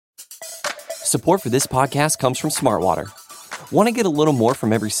Support for this podcast comes from Smartwater. Want to get a little more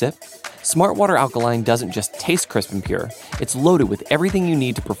from every sip? Smartwater Alkaline doesn't just taste crisp and pure, it's loaded with everything you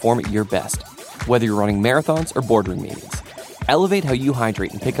need to perform at your best, whether you're running marathons or boardroom meetings. Elevate how you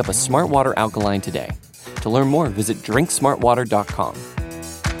hydrate and pick up a Smartwater Alkaline today. To learn more, visit drinksmartwater.com.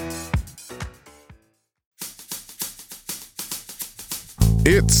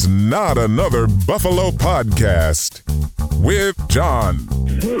 It's not another Buffalo podcast with John.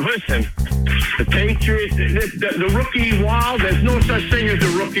 Listen, the Patriots, the rookie wall, there's no such thing as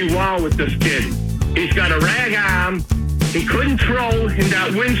a rookie wall with this kid. He's got a rag arm. He couldn't throw in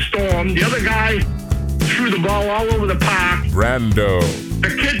that windstorm. The other guy threw the ball all over the park. Brando. The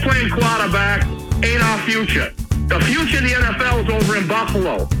kid playing quarterback ain't our future. The future of the NFL is over in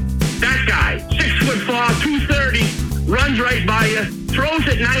Buffalo. That guy, 6'4", 230, runs right by you, throws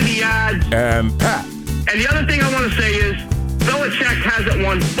it 90 yards. And Pat. And the other thing I want to say is, Belichick hasn't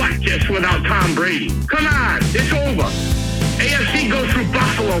won butt just without Tom Brady. Come on, it's over. AFC goes through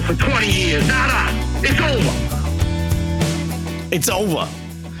Buffalo for 20 years, not us. It's over. It's over.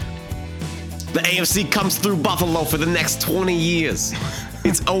 The AFC comes through Buffalo for the next 20 years.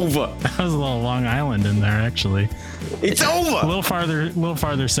 It's over. That was a little Long Island in there, actually. It's over. A little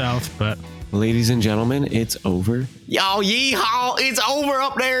farther south, but... Ladies and gentlemen, it's over. Yo, yeehaw, it's over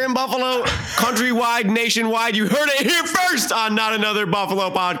up there in Buffalo. Countrywide, nationwide, you heard it here first on Not Another Buffalo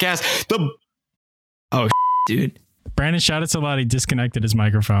Podcast. Oh, dude. Brandon shouted so loud he disconnected his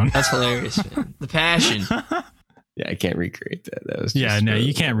microphone. That's hilarious, man. The passion. Yeah, I can't recreate that. That was yeah, no,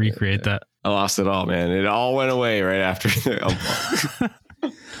 you can't recreate that. I lost it all, man. It all went away right after the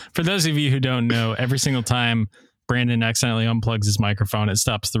For those of you who don't know, every single time Brandon accidentally unplugs his microphone, it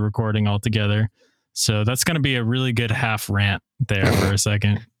stops the recording altogether. So that's going to be a really good half rant there for a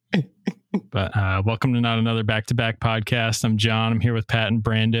second. But welcome to Not Another Back-to-Back Podcast. I'm John. I'm here with Pat and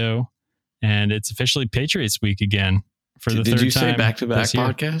Brando. And it's officially Patriots week again for the third time. Did you say back-to-back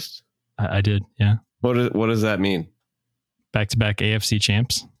podcast? I did, yeah. What does that mean? Back-to-back AFC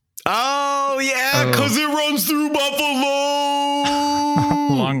champs. Oh, yeah, because it runs through Buffalo.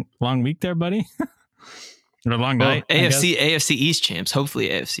 long week there, buddy. Or a long night. AFC East champs. Hopefully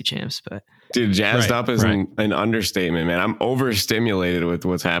AFC champs, but dude, jazzed up is an understatement, man. I'm overstimulated with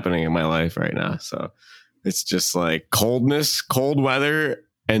what's happening in my life right now. So it's just like coldness, cold weather,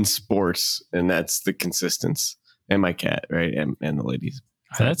 and sports, and that's the consistency. And my cat, right, and the ladies.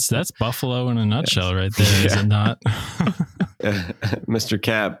 That's Buffalo in a nutshell, right there, is it not? Mr.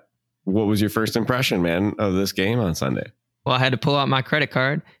 Cap, what was your first impression, man, of this game on Sunday? Well, I had to pull out my credit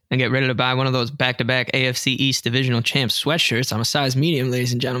card and get ready to buy one of those back-to-back AFC East Divisional Champs sweatshirts. I'm a size medium,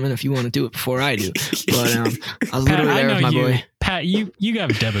 ladies and gentlemen, if you want to do it before I do. But I was literally there with my boy. Pat, you have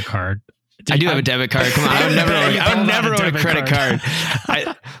a debit card. I do have a debit card. Come on, I would never own a credit card.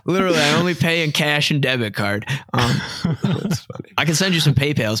 I only pay in cash and debit card. That's funny. I can send you some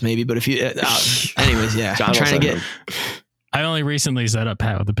PayPals maybe, but if you, anyways, yeah. John, I'm trying to get. I only recently set up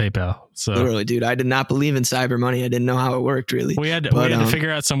Pat with the PayPal. So literally, dude, I did not believe in cyber money. I didn't know how it worked really. We had to figure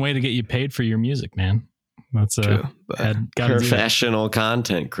out some way to get you paid for your music, man. That's true. Professional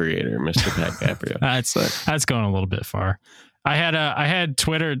content creator, Mr. Pat Caprio. That's going a little bit far. I had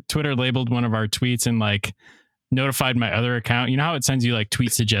Twitter labeled one of our tweets and like notified my other account. You know how it sends you like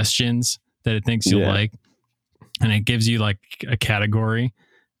tweet suggestions that it thinks you'll like, and it gives you like a category.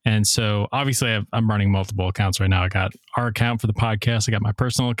 And so obviously I'm running multiple accounts right now. I got our account for the podcast. I got my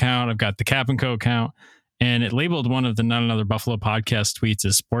personal account. I've got the Cap and Co account, and it labeled one of the Not Another Buffalo podcast tweets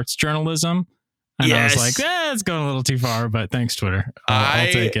as sports journalism. And I was like, it's going a little too far, but thanks, Twitter.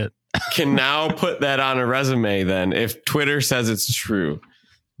 I'll take it. Can now put that on a resume then if Twitter says it's true.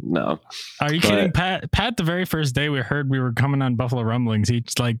 No. Are you kidding? Pat, the very first day we heard we were coming on Buffalo Rumblings, he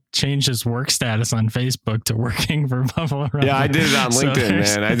like changed his work status on Facebook to working for Buffalo Rumblings. Yeah, I did it on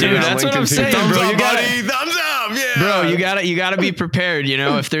LinkedIn, man. I did it on that's LinkedIn what I'm too. saying, Thumbs bro. up, You gotta, buddy. Thumbs up, yeah. Bro, you gotta be prepared, you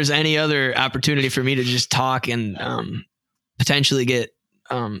know, if there's any other opportunity for me to just talk and potentially get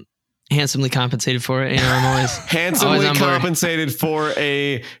handsomely compensated for it. You know, I'm always handsomely compensated for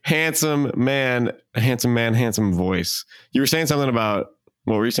a handsome man, handsome voice. You were saying something about,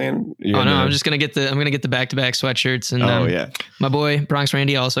 what were you saying? I'm just gonna get the back-to-back sweatshirts, and my boy Bronx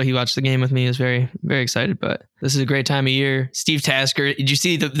Randy also, he watched the game with me. He was very, very excited. But this is a great time of year. Steve Tasker, did you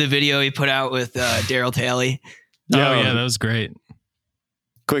see the video he put out with Daryl Talley? Oh yeah, that was great.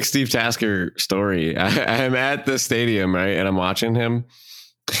 Quick Steve Tasker story. I'm at the stadium, right, and I'm watching him.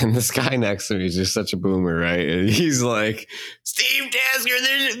 And this guy next to me is just such a boomer, right? And he's like, Steve Tasker,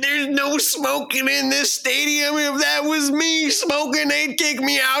 there's no smoking in this stadium. If that was me smoking, they'd kick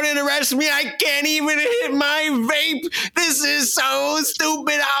me out and arrest me. I can't even hit my vape. This is so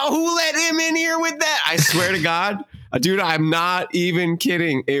stupid. Who let him in here? swear to God, dude, I'm not even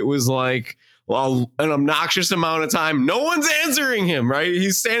kidding. It was like, well, an obnoxious amount of time. No one's answering him, right?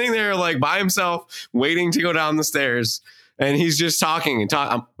 He's standing there like by himself, waiting to go down the stairs, and he's just talking and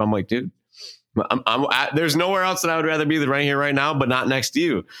talking. I'm like, dude, there's nowhere else that I would rather be than right here, right now, but not next to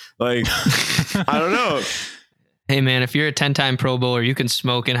you. Like, I don't know. Hey, man, if you're a 10-time Pro Bowler, you can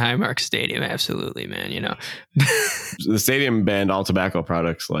smoke in Highmark Stadium. Absolutely, man. You know, the stadium banned all tobacco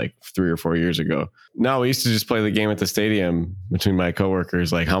products like 3 or 4 years ago. No, we used to just play the game at the stadium between my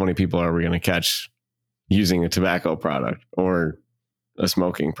coworkers. Like, how many people are we going to catch using a tobacco product or a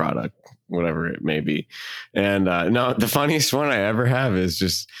smoking product, whatever it may be? And no, the funniest one I ever have is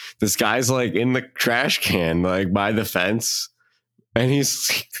just this guy's like in the trash can, like by the fence, and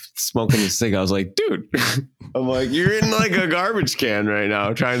he's smoking a cig. I was like, dude, I'm like, you're in like a garbage can right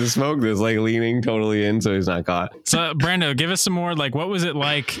now trying to smoke this, like leaning totally in so he's not caught. So Brando, give us some more, like, what was it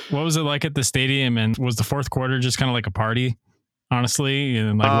like? What was it like at the stadium? And was the fourth quarter just kind of like a party, honestly?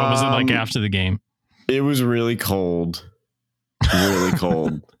 And like, what was it like after the game? It was really cold. Really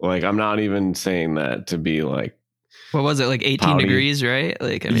cold. Like, I'm not even saying that to be like, what was it, like 18 pouty degrees, right?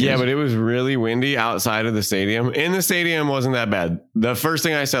 Like, I mean, yeah, but it was really windy outside of the stadium. In the stadium wasn't that bad. The first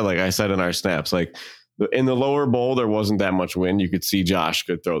thing I said, like I said in our snaps, like in the lower bowl, there wasn't that much wind. You could see Josh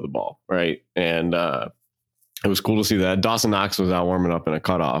could throw the ball, right? And it was cool to see that. Dawson Knox was out warming up in a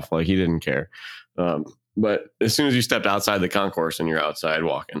cutoff. Like, he didn't care. But as soon as you stepped outside the concourse and you're outside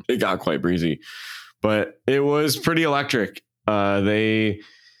walking, it got quite breezy. But it was pretty electric. They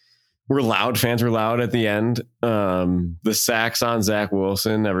were loud. Fans were loud at the end. The sacks on Zach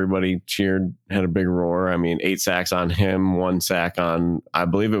Wilson, everybody cheered, had a big roar. I mean, 8 sacks on him, 1 sack on, I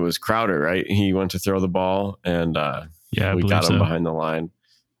believe it was Crowder, right? He went to throw the ball, and we got him behind the line.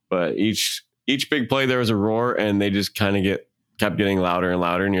 But each big play, there was a roar, and they just kind of kept getting louder and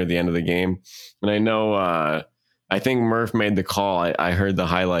louder near the end of the game. And I know, I think Murph made the call. I heard the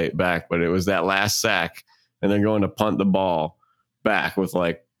highlight back, but it was that last sack, and they're going to punt the ball back with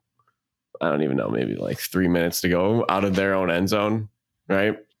like, I don't even know, maybe like 3 minutes to go out of their own end zone,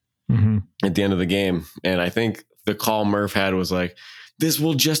 right? Mm-hmm. At the end of the game. And I think the call Murph had was like, this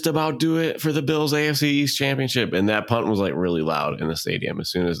will just about do it for the Bills AFC East Championship. And that punt was like really loud in the stadium as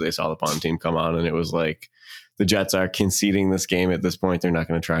soon as they saw the punt team come on. And it was like, the Jets are conceding this game at this point. They're not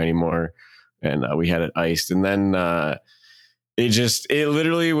going to try anymore. And we had it iced. And then it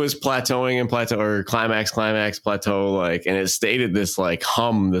literally was plateauing and climax, plateau. Like, and it stayed at this like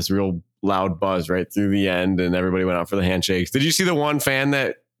hum, this real loud buzz right through the end, and everybody went out for the handshakes. Did you see the one fan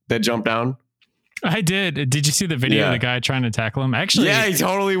that jumped down? I did. Did you see the video of the guy trying to tackle him? Actually, yeah, he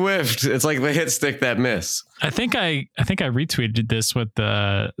totally whiffed. It's like the hit stick that miss. I think I retweeted this with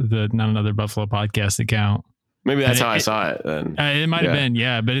the Not Another Buffalo podcast account. Maybe that's how I saw it then. It might have been,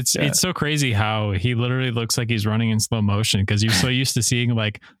 yeah. But it's so crazy how he literally looks like he's running in slow motion, because you're so used to seeing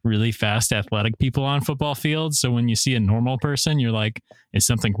like really fast athletic people on football fields. So when you see a normal person, you're like, is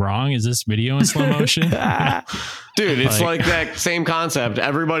something wrong? Is this video in slow motion? Dude, it's like that same concept.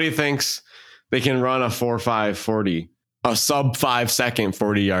 Everybody thinks they can run a 4.5 40, a sub 5 second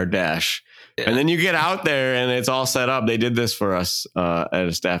 40-yard dash. Yeah. And then you get out there and it's all set up. They did this for us at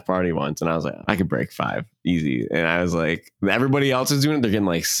a staff party once. And I was like, I could break 5 easy. And I was like, everybody else is doing it. They're getting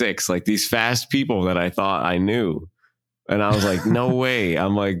like 6, like these fast people that I thought I knew. And I was like, no way.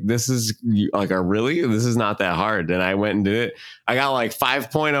 I'm like, this is like, really? This is not that hard. And I went and did it. I got like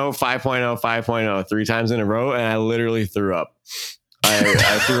 5.0, 5.0, 5.0 3 times in a row. And I literally threw up.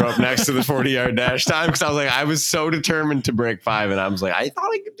 I threw up next to the 40-yard dash time because I was like, I was so determined to break 5, and I was like, I thought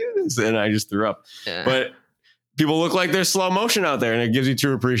I could do this, and I just threw up. Yeah. But people look like there's slow motion out there, and it gives you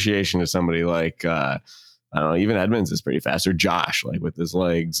true appreciation to somebody like I don't know, even Edmonds is pretty fast, or Josh, like with his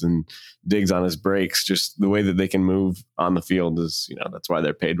legs and Diggs on his brakes. Just the way that they can move on the field is, that's why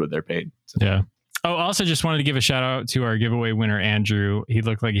they're paid what they're paid. So. Yeah. Oh, also just wanted to give a shout out to our giveaway winner, Andrew. He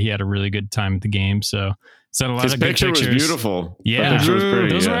looked like he had a really good time at the game. So a lot his of good picture pictures. Was beautiful. Yeah. The picture was pretty,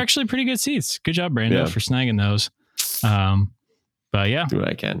 those were actually pretty good seats. Good job, Brando, for snagging those. But yeah. Do what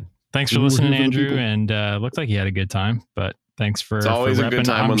I can. Thanks for listening, Andrew. And looked like he had a good time, but thanks for, it's always for a good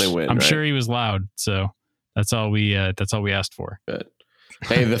time when they win. I'm sure he was loud. So that's all we asked for. Good.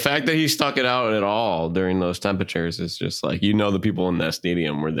 Hey, the fact that he stuck it out at all during those temperatures is just like, the people in that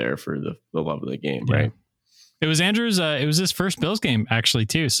stadium were there for the love of the game, right? It was Andrew's. It was his first Bills game, actually,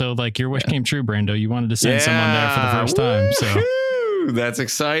 too. So, like, your wish came true, Brando. You wanted to send someone there for the first time. So that's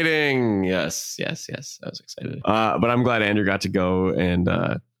exciting. Yes. I was excited. But I'm glad Andrew got to go and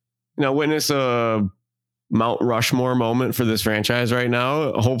witness a Mount Rushmore moment for this franchise right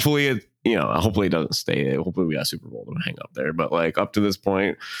now. Hopefully, hopefully it doesn't stay. Hopefully we got Super Bowl to hang up there. But like up to this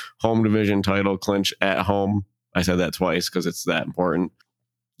point, home division title clinch at home. I said that twice because it's that important.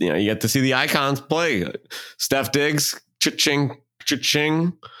 You get to see the icons play. Steph Diggs, cha-ching,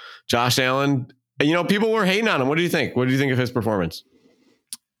 cha-ching. Josh Allen. People were hating on him. What do you think? What do you think of his performance?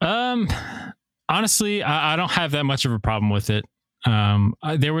 Honestly, I don't have that much of a problem with it.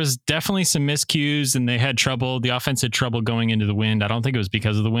 There was definitely some miscues and they had trouble. The offense had trouble going into the wind. I don't think it was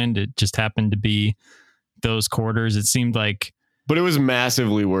because of the wind. It just happened to be those quarters. It seemed like, but it was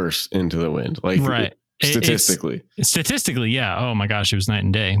massively worse into the wind. Like right. Statistically, yeah. Oh my gosh, it was night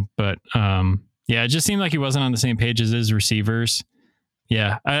and day. But it just seemed like he wasn't on the same page as his receivers.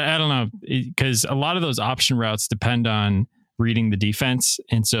 Yeah, I don't know, because a lot of those option routes depend on reading the defense,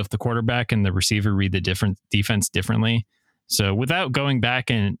 and so if the quarterback and the receiver read the different defense differently. So without going back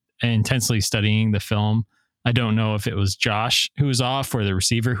and intensely studying the film, I don't know if it was Josh who was off or the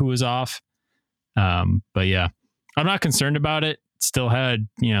receiver who was off. But yeah, I'm not concerned about it. Still had,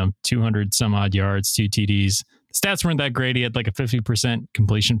 200 some odd yards, 2 TDs. The stats weren't that great. He had like a 50%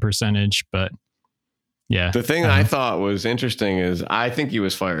 completion percentage, but yeah. The thing I thought was interesting is I think he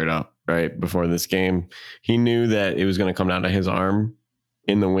was fired up right before this game. He knew that it was going to come down to his arm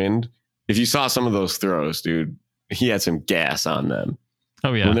in the wind. If you saw some of those throws, dude, he had some gas on them.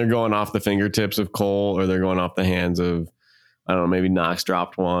 Oh yeah. When they're going off the fingertips of Cole or they're going off the hands of, I don't know, maybe Knox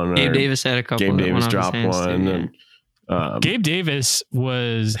dropped one. Gabe Davis had a couple. Gabe Davis dropped one. Too, yeah. Gabe Davis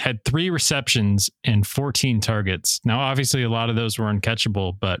had 3 receptions and 14 targets. Now, obviously, a lot of those were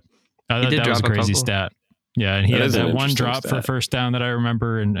uncatchable, but I thought that was a crazy stat. Yeah, and he had that one drop for first down that I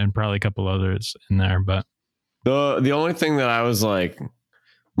remember, and probably a couple others in there. But the only thing that I was like,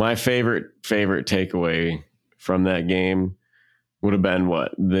 my favorite takeaway from that game would have been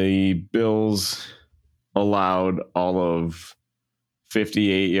what the Bills allowed all of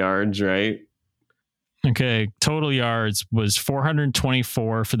 58 yards, right? Okay, total yards was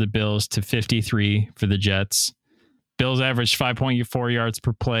 424 for the Bills to 53 for the Jets. Bills averaged 5.4 yards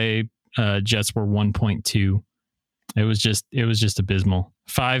per play. Jets were 1.2. It was just abysmal.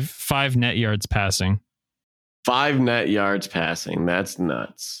 Five net yards passing. 5 net yards passing. That's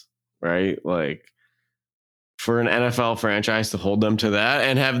nuts, right? Like for an NFL franchise to hold them to that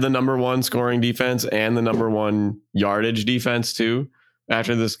and have the number 1 scoring defense and the number 1 yardage defense too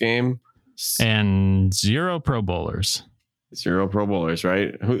after this game. And 0 Pro Bowlers. 0 Pro Bowlers,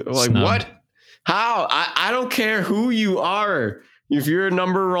 right? Like Snubbed. What? How? I don't care who you are. If you're a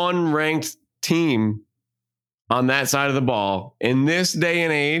number 1 ranked team on that side of the ball in this day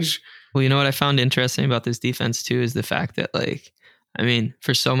and age. Well, you know what I found interesting about this defense too is the fact that, like, I mean,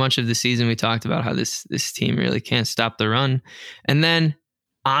 for so much of the season, we talked about how this team really can't stop the run. And then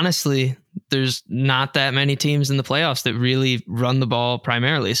honestly, there's not that many teams in the playoffs that really run the ball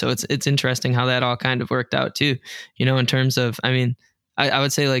primarily. So it's interesting how that all kind of worked out too, in terms of, I mean, I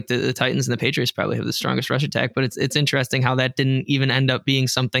would say like the Titans and the Patriots probably have the strongest rush attack, but it's interesting how that didn't even end up being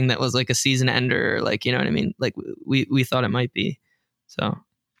something that was like a season ender, or like, you know what I mean? Like we thought it might be. So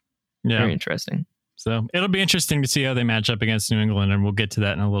yeah, very interesting. So it'll be interesting to see how they match up against New England, and we'll get to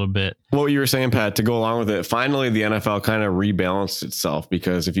that in a little bit. What you were saying, Pat, to go along with it, finally the NFL kind of rebalanced itself,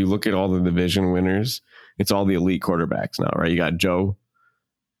 because if you look at all the division winners, it's all the elite quarterbacks now, right? You got Joe,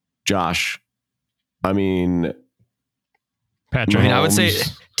 Josh, Patrick. I mean, I would say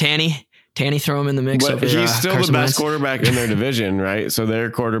Tanny, throw him in the mix. But he's still the best quarterback in their division, right? So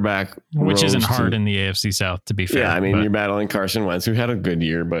their quarterback, which isn't hard in the AFC South, to be fair. Yeah, I mean, you're battling Carson Wentz, who had a good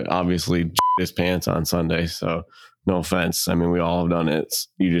year, but obviously his pants on Sunday. So no offense. I mean, we all have done it.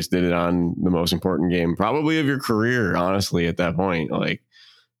 You just did it on the most important game, probably of your career, honestly, at that point. Like,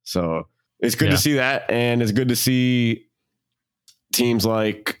 so it's good to see that, and it's good to see teams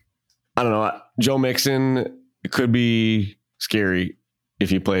like, I don't know, Joe Mixon. It could be scary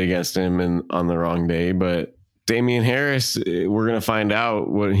if you play against him on the wrong day, but Damian Harris, we're going to find out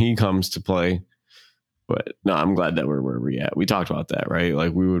when he comes to play. But no, I'm glad that we're where we're at. We talked about that, right?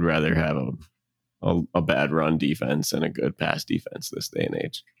 Like, we would rather have a bad run defense and a good pass defense this day and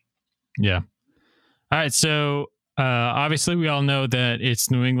age. Yeah. All right. So obviously we all know that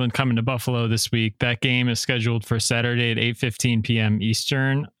it's New England coming to Buffalo this week. That game is scheduled for Saturday at 8:15 p.m.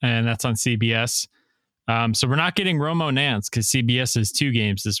 Eastern, and that's on CBS. So we're not getting Romo Nance because CBS has 2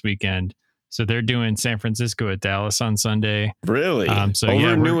 games this weekend. So they're doing San Francisco at Dallas on Sunday. Really?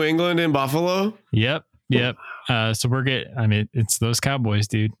 Over New England and Buffalo? Yep. So we're getting, it's those Cowboys,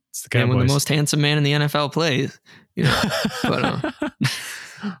 dude. It's the Cowboys. And when the most handsome man in the NFL plays, But,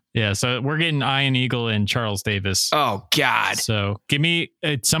 yeah. So we're getting Ian Eagle and Charles Davis. Oh God. So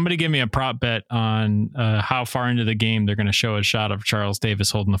somebody give me a prop bet on how far into the game they're going to show a shot of Charles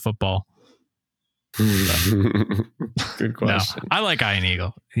Davis holding the football. Good question. No, I like Ian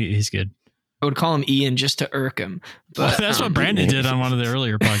Eagle. He's good. I would call him Ian just to irk him. But that's what Brandon did on one of the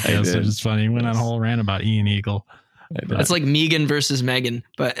earlier podcasts. Which is funny. He went on a whole rant about Ian Eagle. It's like Megan versus Megan.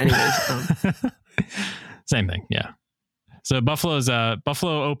 But anyways. Same thing. Yeah. So Buffalo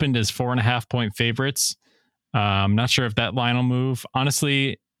opened as 4.5 point favorites. I'm not sure if that line will move.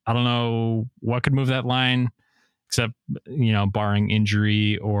 Honestly, I don't know what could move that line, except, barring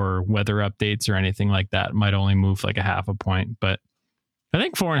injury or weather updates or anything like that. It might only move like a 0.5 point, but I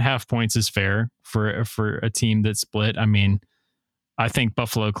think 4.5 points is fair for a team that's split. I mean, I think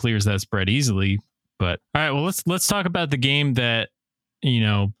Buffalo clears that spread easily. But all right, well, let's talk about the game that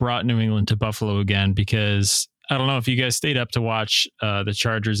brought New England to Buffalo again, because I don't know if you guys stayed up to watch the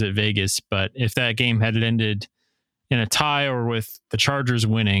Chargers at Vegas, but if that game had ended in a tie or with the Chargers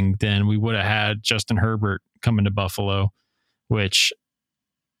winning, then we would have had Justin Herbert coming to Buffalo, which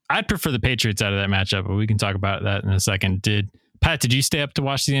I'd prefer the Patriots out of that matchup, but we can talk about that in a second. Pat, did you stay up to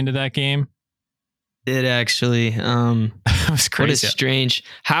watch the end of that game? Did actually. It was crazy. What is strange.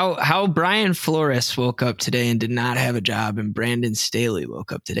 How Brian Flores woke up today and did not have a job, and Brandon Staley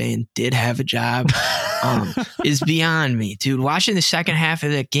woke up today and did have a job is beyond me, dude. Watching the second half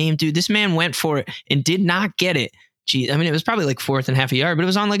of that game, dude, this man went for it and did not get it. Gee, I mean, it was probably like 4.5 yards, but it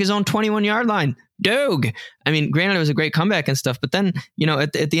was on like his own 21-yard line. Doug. I mean, granted, it was a great comeback and stuff, but then,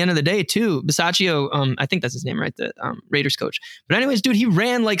 at the end of the day, too, Bisaccio, I think that's his name, right? The Raiders coach. But anyways, dude, he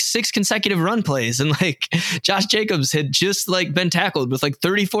ran like 6 consecutive run plays, and like Josh Jacobs had just like been tackled with like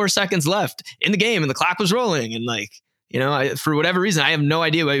 34 seconds left in the game, and the clock was rolling, and like, for whatever reason, I have no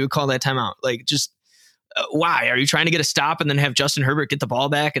idea why you would call that timeout. Like, just why are you trying to get a stop and then have Justin Herbert get the ball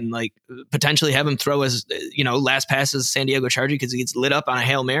back and like potentially have him throw his last pass as San Diego Charger because he gets lit up on a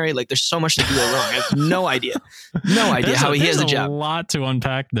Hail Mary? Like, there's so much that could go wrong. I have no idea how he has a job. A lot to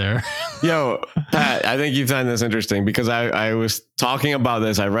unpack there. Yo, Pat, I think you find this interesting because I was talking about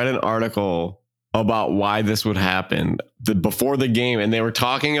this. I read an article about why this would happen before the game, and they were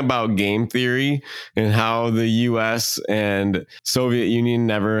talking about game theory and how the US and Soviet Union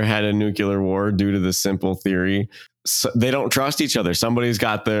never had a nuclear war due to the simple theory. So they don't trust each other. Somebody's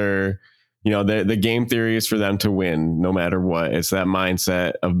got the game theory is for them to win no matter what. It's that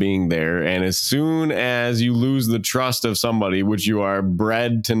mindset of being there. And as soon as you lose the trust of somebody, which you are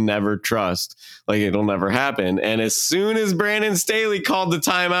bred to never trust, like it'll never happen. And as soon as Brandon Staley called the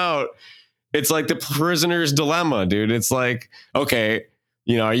timeout, it's like the prisoner's dilemma, dude. It's like, okay,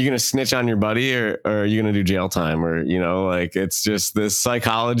 are you going to snitch on your buddy or are you going to do jail time? Or, like, it's just this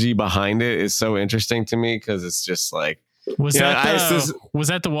psychology behind it is so interesting to me because it's just like, was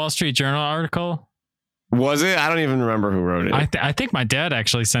that the Wall Street Journal article? Was it? I don't even remember who wrote it. I think my dad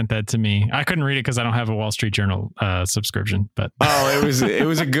actually sent that to me. I couldn't read it because I don't have a Wall Street Journal subscription. But it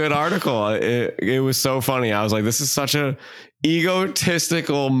was a good article. It was so funny. I was like, this is such a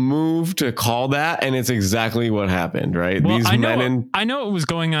egotistical move to call that, and it's exactly what happened, right? Well, I know what was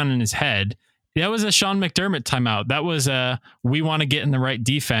going on in his head. That was a Sean McDermott timeout. That was we want to get in the right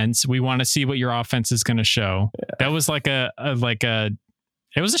defense. We want to see what your offense is going to show. Yeah. That was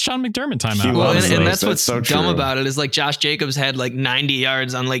it was a Sean McDermott timeout. Well, and that's what's so dumb about it is like Josh Jacobs had like 90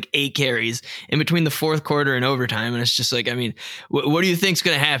 yards on like 8 carries in between the fourth quarter and overtime. And it's just like, I mean, what do you think's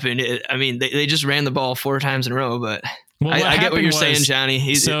going to happen? I mean, they just ran the ball 4 times in a row, but I get what you're saying,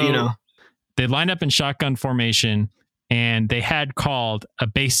 Johnny. They lined up in shotgun formation and they had called a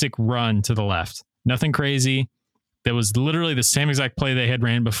basic run to the left. Nothing crazy. That was literally the same exact play they had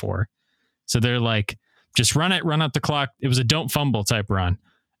ran before. So they're like, just run out the clock. It was a don't fumble type run.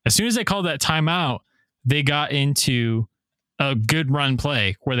 As soon as they called that timeout, they got into a good run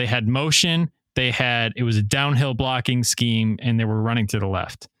play where they had motion. It was a downhill blocking scheme and they were running to the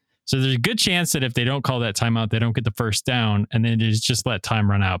left. So there's a good chance that if they don't call that timeout, they don't get the first down and then just let time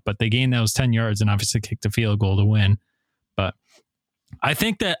run out. But they gained those 10 yards and obviously kicked a field goal to win. But I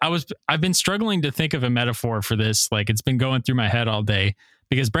think that I've been struggling to think of a metaphor for this. Like, it's been going through my head all day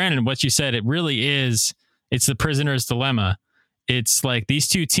because Brandon, what you said, it really is. It's the prisoner's dilemma. It's like these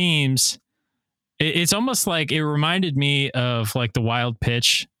two teams. It's almost like it reminded me of like the wild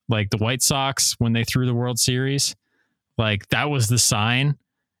pitch, like the White Sox when they threw the World Series. Like that was the sign.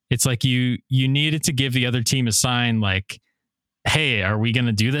 It's like you needed to give the other team a sign like, hey, are we going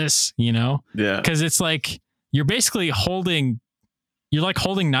to do this? Yeah. Because it's like you're basically holding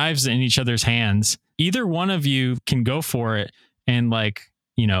knives in each other's hands. Either one of you can go for it. And like,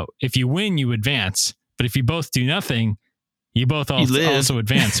 if you win, you advance. But if you both do nothing, you both also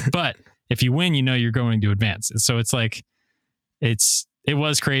advance. But if you win, you're going to advance. So it's like, it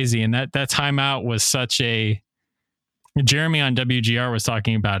was crazy. And that timeout was such Jeremy on WGR was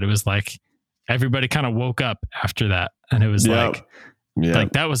talking about, it was like everybody kind of woke up after that. And it was like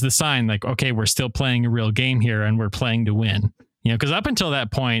that was the sign, like, okay, we're still playing a real game here and we're playing to win. You know, because up until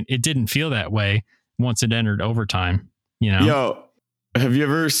that point, it didn't feel that way once it entered overtime, you know? Yo, have you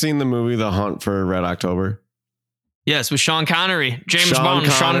ever seen the movie The Hunt for Red October? Yes, with Sean Connery, Sean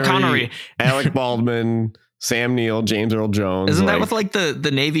Connery, Alec Baldwin, Sam Neill, James Earl Jones. Isn't that with like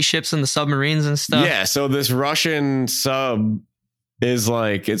the Navy ships and the submarines and stuff? Yeah, so this Russian sub is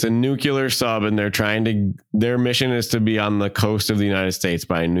like, it's a nuclear sub, and their mission is to be on the coast of the United States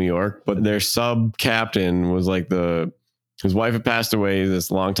by New York, but their sub captain was like his wife had passed away, this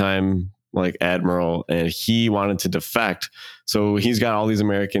longtime like admiral, and he wanted to defect. So he's got all these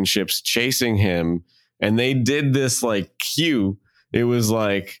American ships chasing him, and they did this like cue. It was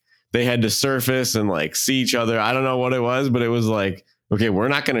like they had to surface and like see each other. I don't know what it was, but it was like, okay, we're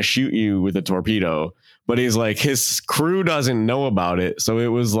not going to shoot you with a torpedo. But he's like, his crew doesn't know about it. So it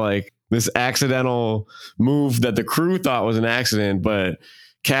was like this accidental move that the crew thought was an accident, but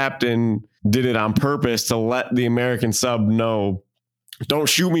captain did it on purpose to let the American sub know, don't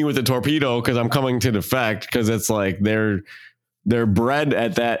shoot me with a torpedo because I'm coming to defect. Because it's like they're bred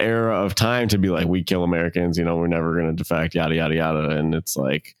at that era of time to be like, we kill Americans, you know, we're never going to defect, yada, yada, yada. And it's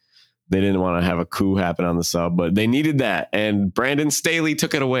like, they didn't want to have a coup happen on the sub, but they needed that. And Brandon Staley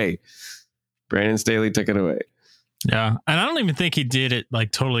took it away. Yeah. And I don't even think he did it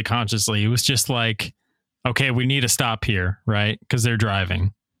like totally consciously. It was just like, okay, we need to stop here, right? Because they're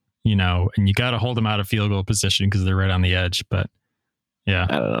driving, you know, and you got to hold them out of field goal position because they're right on the edge. But yeah,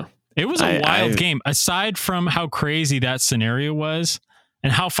 I don't know. It was a wild game, aside from how crazy that scenario was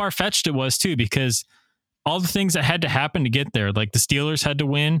and how far fetched it was too, because all the things that had to happen to get there, like the Steelers had to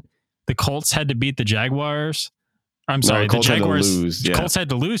win, the Colts had to beat the Jaguars. I'm sorry, the Jaguars. Colts had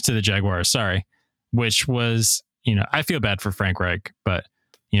to lose to the Jaguars. Sorry, which was, you know, I feel bad for Frank Reich, but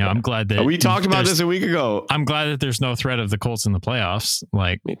you know, I'm glad that we talked about this a week ago. I'm glad that there's no threat of the Colts in the playoffs.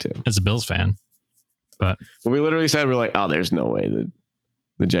 Like, me too, as a Bills fan. But we literally said, we're like, oh, there's no way that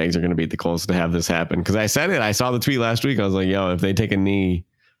the Jags are going to beat the Colts to have this happen. Because I said it. I saw the tweet last week. I was like, yo, if they take a knee,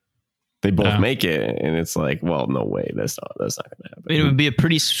 they both make it. And it's like, well, no way. That's not going to happen. I mean, it would be a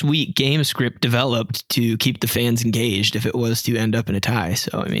pretty sweet game script developed to keep the fans engaged if it was to end up in a tie.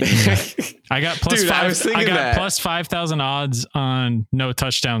 So, I mean, I got plus plus 5,000 odds on no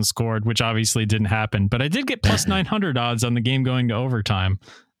touchdown scored, which obviously didn't happen, but I did get plus 900 odds on the game going to overtime.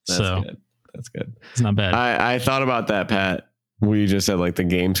 That's good. It's not bad. I thought about that, Pat. We just said like the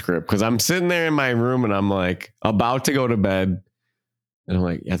game script, because I'm sitting there in my room and I'm like about to go to bed, and I'm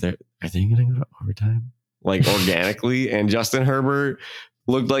like, yeah, are they going to go to overtime? Like organically. And Justin Herbert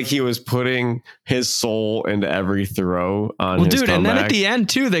looked like he was putting his soul into every throw on his comeback. And then at the end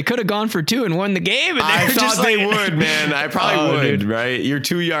too, they could have gone for 2 and won the game. And I thought they would, man. I probably would, dude. Right? You're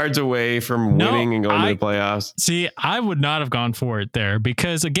 2 yards away from winning and going to the playoffs. See, I would not have gone for it there,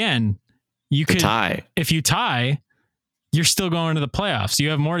 because again, you could tie. If you tie, you're still going to the playoffs.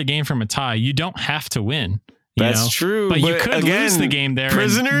 You have more to gain from a tie. You don't have to win. That's true. But you could lose the game there.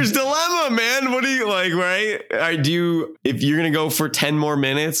 Prisoner's dilemma, man. What do you like, right? If you're going to go for 10 more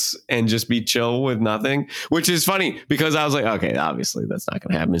minutes and just be chill with nothing, which is funny because I was like, okay, obviously that's not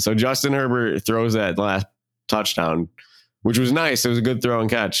going to happen. So Justin Herbert throws that last touchdown, which was nice. It was a good throw and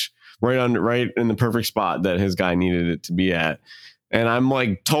catch right in the perfect spot that his guy needed it to be at. And I'm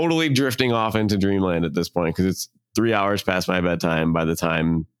like totally drifting off into dreamland at this point, because it's 3 hours past my bedtime by the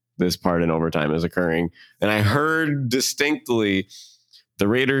time this part in overtime is occurring. And I heard distinctly the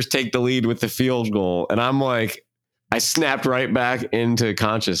Raiders take the lead with the field goal. And I'm like, I snapped right back into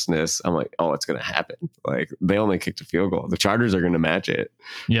consciousness. I'm like, oh, it's going to happen. Like, they only kicked a field goal. The Chargers are going to match it.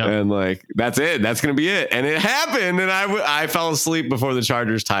 Yeah. And like, that's it. That's going to be it. And it happened. And I fell asleep before the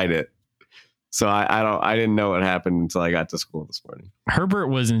Chargers tied it. So I didn't know what happened until I got to school this morning. Herbert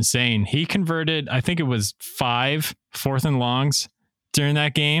was insane. He converted, I think it was 5 4th and longs during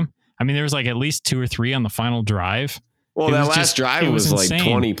that game. I mean, there was like at least 2 or 3 on the final drive. Well, that last drive was like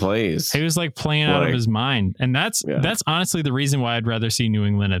 20 plays. He was like playing out of his mind. And that's honestly the reason why I'd rather see New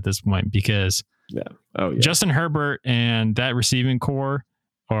England at this point, because Justin Herbert and that receiving core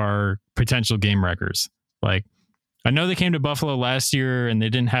are potential game wreckers. Like, I know they came to Buffalo last year and they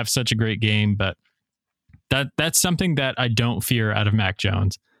didn't have such a great game, but that's something that I don't fear out of Mac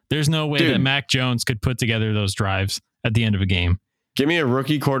Jones. There's no way that Mac Jones could put together those drives at the end of a game. Give me a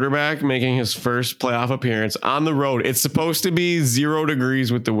rookie quarterback making his first playoff appearance on the road. It's supposed to be 0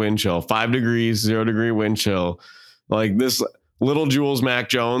 degrees with the wind chill, 5 degrees, 0 degree wind chill. Like this little Jules Mac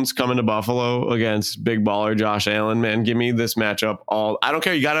Jones coming to Buffalo against big baller Josh Allen, man. Give me this matchup I don't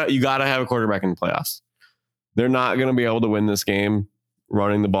care. You gotta have a quarterback in the playoffs. They're not going to be able to win this game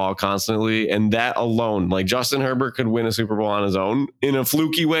running the ball constantly. And that alone, like Justin Herbert could win a Super Bowl on his own in a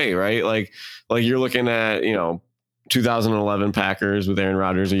fluky way, right? Like you're looking at, 2011 Packers with Aaron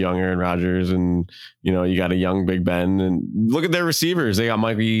Rodgers, a young Aaron Rodgers, and you got a young Big Ben, and look at their receivers. They got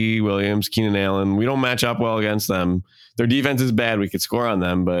Mikey Williams, Keenan Allen. We don't match up well against them. Their defense is bad. We could score on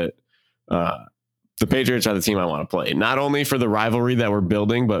them, but the Patriots are the team I want to play, not only for the rivalry that we're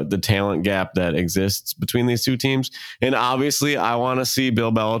building, but the talent gap that exists between these two teams. And obviously I want to see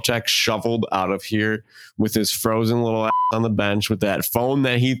Bill Belichick shuffled out of here with his frozen little ass on the bench with that phone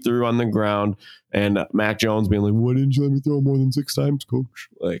that he threw on the ground, and Mac Jones being like, "Why didn't you let me throw more than 6 times, coach?"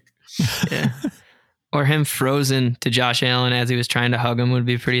 Like, yeah. Or him frozen to Josh Allen as he was trying to hug him would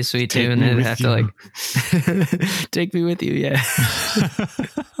be pretty sweet too. And then have to like take me with you. Yeah.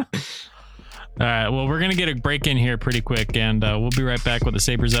 All right. Well, we're going to get a break in here pretty quick, and we'll be right back with the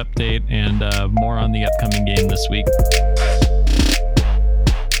Sabres update and more on the upcoming game this week.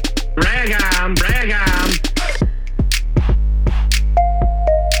 Brag on.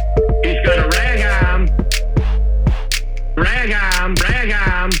 He's got a rag on. Rag on.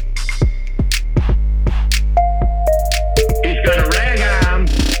 He's got a rag on.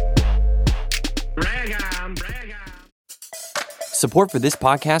 Rag on. Support for this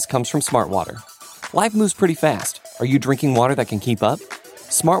podcast comes from Smart Water. Life moves pretty fast. Are you drinking water that can keep up?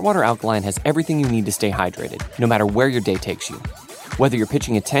 Smart Water Alkaline has everything you need to stay hydrated, no matter where your day takes you. Whether you're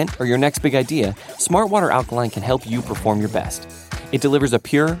pitching a tent or your next big idea, Smart Water Alkaline can help you perform your best. It delivers a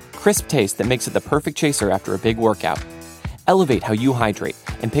pure, crisp taste that makes it the perfect chaser after a big workout. Elevate how you hydrate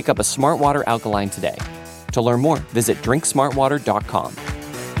and pick up a Smart Water Alkaline today. To learn more, visit drinksmartwater.com.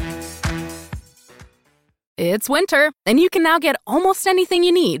 It's winter, and you can now get almost anything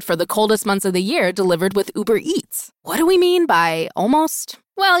you need for the coldest months of the year delivered with Uber Eats. What do we mean by almost?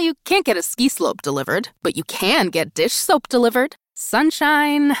 Well, you can't get a ski slope delivered, but you can get dish soap delivered.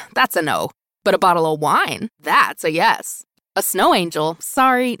 Sunshine, that's a no. But a bottle of wine, that's a yes. A snow angel,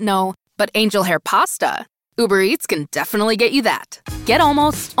 sorry, no. But angel hair pasta, Uber Eats can definitely get you that. Get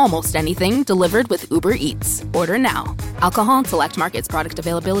almost anything delivered with Uber Eats. Order now. Alcohol and select markets. Product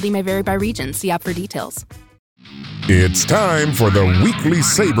availability may vary by region. See app for details. It's time for the weekly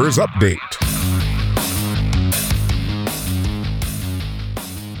Sabres update.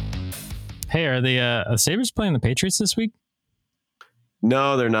 Hey, are the Sabres playing the Patriots this week?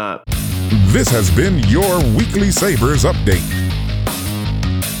 No, they're not. This has been your weekly Sabres update.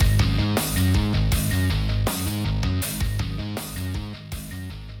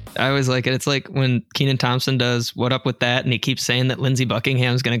 I always like it. It's like when Kenan Thompson does What Up With That, and he keeps saying that Lindsey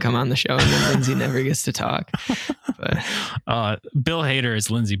Buckingham's going to come on the show, and then Lindsey never gets to talk. But Bill Hader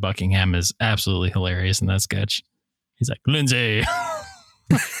as Lindsey Buckingham is absolutely hilarious in that sketch. He's like, Lindsey.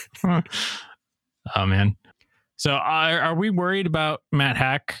 Oh, man. So are we worried about Matt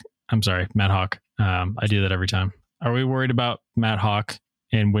Hawk? I do that every time. Are we worried about Matt Hawk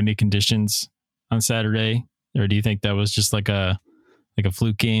in windy conditions on Saturday? Or do you think that was just like a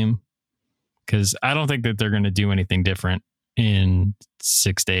fluke game? Because I don't think that they're going to do anything different in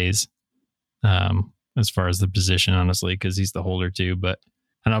 6 days as far as the position, honestly, because he's the holder too. But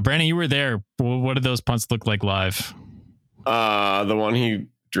I don't know, Brandon, you were there. What did those punts look like live? The one he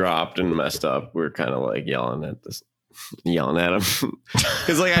dropped and messed up, we're kind of like yelling at him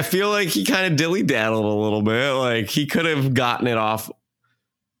because like I feel like he kind of dilly-daddled a little bit. Like he could have gotten it off.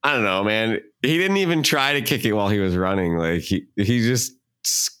 I don't know, man. He didn't even try to kick it while he was running. Like he just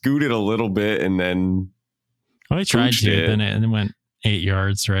scooted a little bit and then he tried to, and then went 8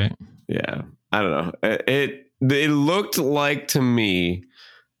 yards, right? Yeah, I don't know. It looked like to me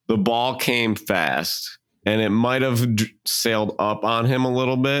the ball came fast and it might have sailed up on him a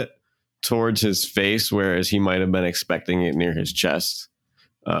little bit towards his face, whereas he might have been expecting it near his chest.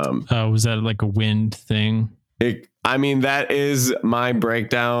 Was that like a wind thing? That is my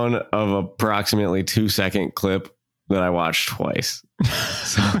breakdown of approximately 2-second clip that I watched twice.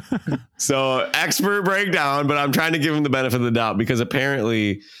 So expert breakdown, but I'm trying to give him the benefit of the doubt because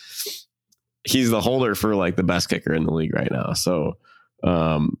apparently he's the holder for like the best kicker in the league right now. So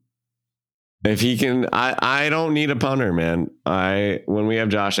if he can, I don't need a punter, man. When we have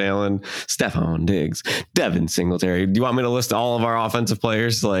Josh Allen, Stephon Diggs, Devin Singletary, do you want me to list all of our offensive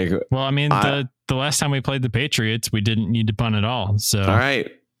players? Like, well, I mean, the last time we played the Patriots, we didn't need to punt at all. So, all right.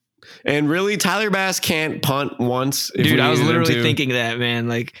 And really, Tyler Bass can't punt once. Dude, I was literally thinking that, man.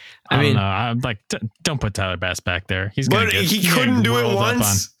 Like, I mean, I'm like, don't put Tyler Bass back there. He couldn't do it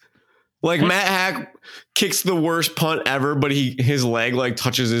once. Like Matt Hack kicks the worst punt ever, but his leg like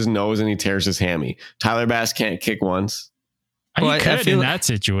touches his nose and he tears his hammy. Tyler Bass can't kick once. I feel in that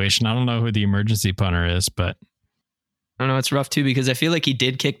situation. I don't know who the emergency punter is, but I don't know. It's rough too because I feel like he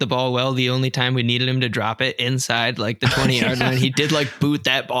did kick the ball well. The only time we needed him to drop it inside like the 20-yard line, he did like boot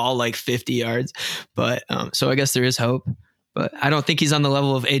that ball like 50 yards. But so I guess there is hope. But I don't think he's on the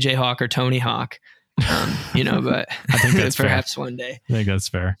level of AJ Hawk or Tony Hawk. But I think that's perhaps fair. one day. I think that's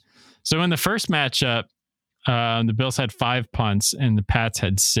fair. So in the first matchup, the Bills had 5 punts and the Pats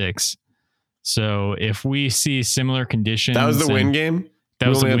had 6. So if we see similar conditions, that was the win game. That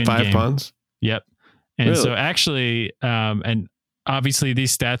was the win 5 game. punts. Yep. And really? So actually, and obviously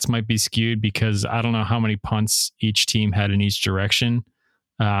these stats might be skewed because I don't know how many punts each team had in each direction.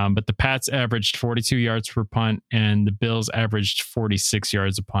 But the Pats averaged 42 yards per punt and the Bills averaged 46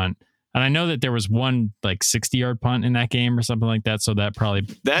 yards a punt. And I know that there was one like 60-yard punt in that game or something like that. So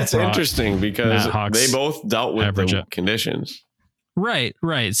that's interesting because they both dealt with the conditions. Right.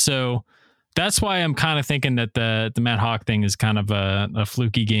 So that's why I'm kind of thinking that the Matt Hawk thing is kind of a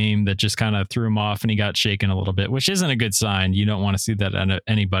fluky game that just kind of threw him off and he got shaken a little bit, which isn't a good sign. You don't want to see that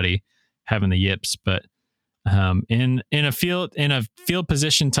anybody having the yips, but in a field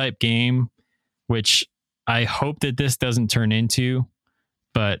position type game, which I hope that this doesn't turn into.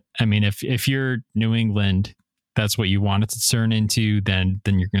 But I mean, if you're New England, that's what you want it to turn into, then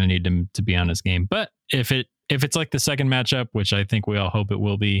you're going to need him to be on his game. But if it's like the second matchup, which I think we all hope it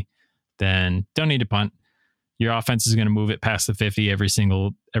will be, then don't need to punt. Your offense is going to move it past the 50 every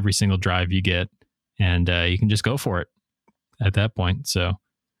single drive you get, and you can just go for it at that point. So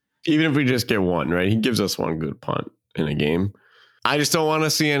even if we just get one, right? He gives us one good punt in a game. I just don't want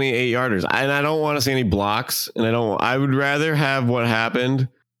to see any 8-yarders, and I don't want to see any blocks. And I would rather have what happened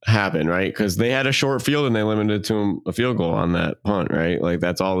happen, right? Because they had a short field and they limited to him a field goal on that punt, right? Like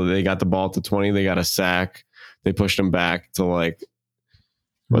that's all. They got the ball to 20. They got a sack. They pushed them back to like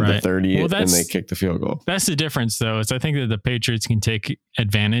the 30, and they kicked the field goal. That's the difference, though. Is I think that the Patriots can take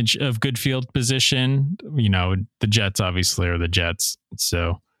advantage of good field position. You know, the Jets obviously are the Jets.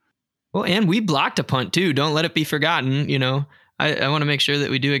 So, well, and we blocked a punt too. Don't let it be forgotten. You know. I want to make sure that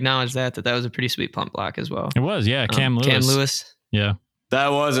we do acknowledge that was a pretty sweet punt block as well. It was, yeah. Cam Lewis. Yeah.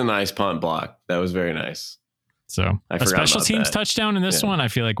 That was a nice punt block. That was very nice. So a special teams touchdown in this one, I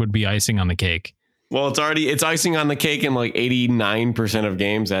feel like would be icing on the cake. Well, it's icing on the cake in like 89% of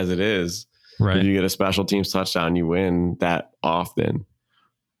games as it is. Right. If you get a special teams touchdown, you win that often.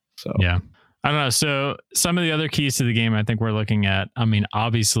 So, yeah. I don't know. So some of the other keys to the game I think we're looking at, I mean,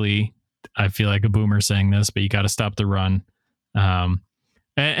 obviously, I feel like a boomer saying this, but you got to stop the run.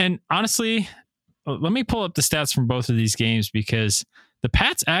 And honestly, let me pull up the stats from both of these games because the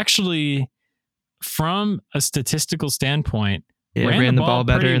Pats actually, from a statistical standpoint, ran the ball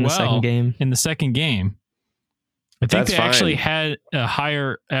better in the second game. In the second game, I think they actually had a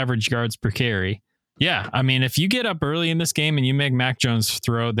higher average yards per carry. Yeah, I mean, if you get up early in this game and you make Mac Jones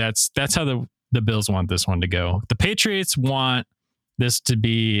throw, that's how the Bills want this one to go. The Patriots want this to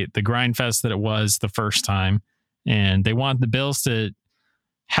be the grind fest that it was the first time. And they want the Bills to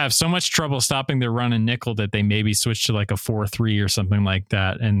have so much trouble stopping their run and nickel that they maybe switch to like a 4-3 or something like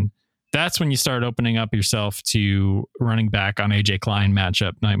that. And that's when you start opening up yourself to running back on AJ Klein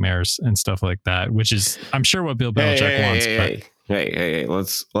matchup nightmares and stuff like that, which is, I'm sure, what Bill Belichick wants. Hey,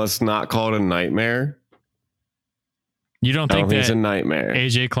 let's not call it a nightmare. You don't think that it's a nightmare?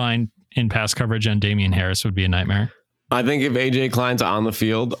 AJ Klein in pass coverage on Damian Harris would be a nightmare? I think if AJ Klein's on the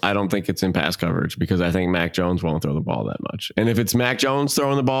field, I don't think it's in pass coverage because I think Mac Jones won't throw the ball that much. And if it's Mac Jones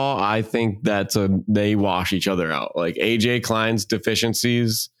throwing the ball, I think they wash each other out. Like AJ Klein's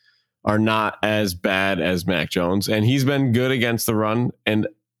deficiencies are not as bad as Mac Jones, and he's been good against the run. And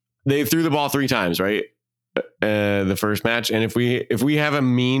they threw the ball 3 times, right? The first match. And if we have a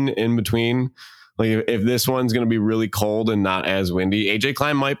mean in between, like if this one's going to be really cold and not as windy, AJ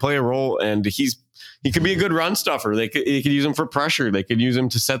Klein might play a role, and he could be a good run stuffer. They could use him for pressure. They could use him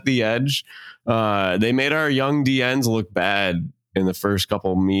to set the edge. They made our young DNs look bad in the first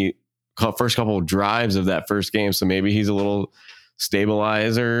couple of drives of that first game. So maybe he's a little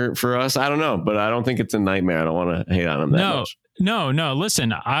stabilizer for us. I don't know, but I don't think it's a nightmare. I don't want to hate on him that much. No.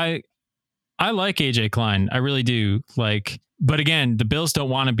 Listen, I like AJ Klein. I really do. But again, the Bills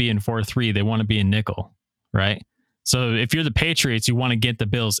don't want to be in 4-3. They want to be in nickel, right? So if you're the Patriots, you want to get the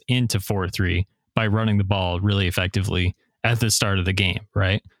Bills into 4-3 by running the ball really effectively at the start of the game,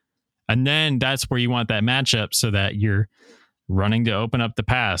 right? And then that's where you want that matchup so that you're running to open up the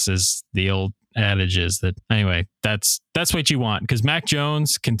pass, as the old adage is. That anyway, that's what you want, because Mac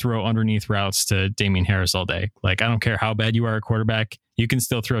Jones can throw underneath routes to Damian Harris all day. Like, I don't care how bad you are at quarterback, you can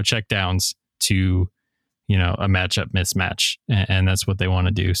still throw check downs to, a matchup mismatch, and that's what they want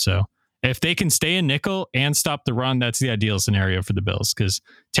to do. So if they can stay in nickel and stop the run, that's the ideal scenario for the Bills, because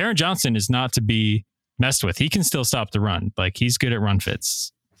Taron Johnson is not to be messed with. He can still stop the run. Like, he's good at run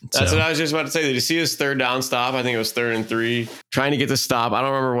fits. That's what I was just about to say. Did you see his third down stop? I think it was 3rd and 3, trying to get the stop. I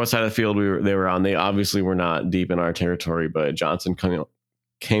don't remember what side of the field they were on. They obviously were not deep in our territory, but Johnson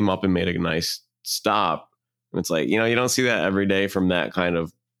came up and made a nice stop. And it's like, you don't see that every day from that kind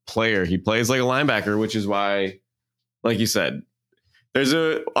of player. He plays like a linebacker, which is why, like you said,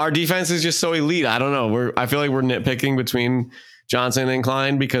 our defense is just so elite. I don't know. I feel like we're nitpicking between Johnson and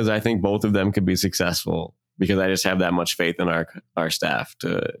Klein because I think both of them could be successful, because I just have that much faith in our staff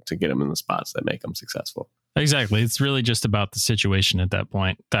to get them in the spots that make them successful. Exactly. It's really just about the situation at that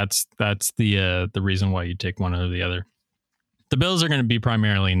point. That's the reason why you take one or the other. The Bills are going to be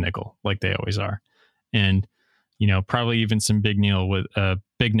primarily nickel, like they always are. And, probably even some big nickel with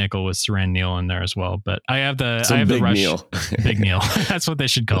Siran Neal in there as well. But I have the rush. Neal. Big Neal. That's what they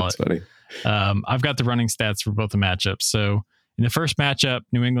should call it. Funny. I've got the running stats for both the matchups. So in the first matchup,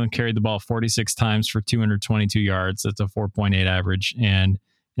 New England carried the ball 46 times for 222 yards. That's a 4.8 average. And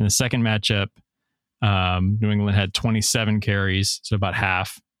in the second matchup, New England had 27 carries, so about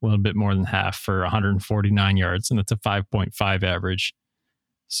half, a little bit more than half, for 149 yards, and that's a 5.5 average.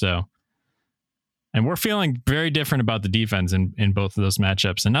 So, and we're feeling very different about the defense in both of those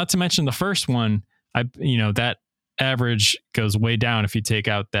matchups. And not to mention the first one, that average goes way down if you take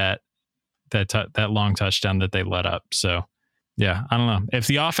out that long touchdown that they let up. So, yeah, I don't know. If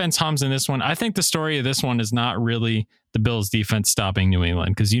the offense hums in this one, I think the story of this one is not really the Bills defense stopping New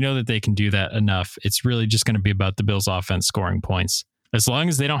England, because that they can do that enough. It's really just going to be about the Bills offense scoring points. As long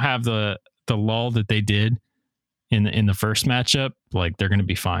as they don't have the lull that they did in the first matchup, like, they're going to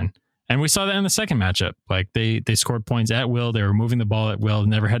be fine. And we saw that in the second matchup. Like, they scored points at will. They were moving the ball at will,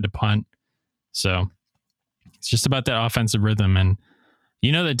 never had to punt. So it's just about that offensive rhythm. And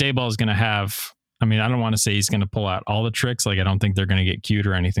that Daboll is going to have, I don't want to say he's going to pull out all the tricks. Like, I don't think they're going to get cute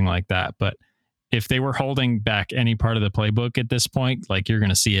or anything like that. But if they were holding back any part of the playbook at this point, like, you're going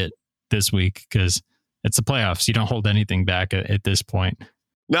to see it this week, because it's the playoffs. You don't hold anything back at this point.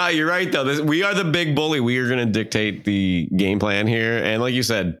 No, you're right, though. We are the big bully. We are going to dictate the game plan here. And like you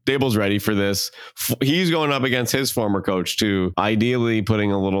said, Daboll's ready for this. He's going up against his former coach, too, ideally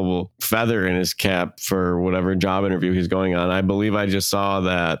putting a little feather in his cap for whatever job interview he's going on. I believe I just saw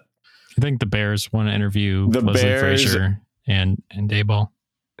that. I think the Bears want to interview Leslie Frazier and Daboll.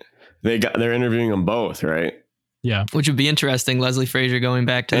 They're interviewing them both, right? Yeah. Which would be interesting. Leslie Frazier going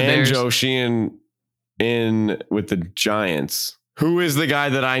back to the Bears. And Joe Sheehan in with the Giants. Who is the guy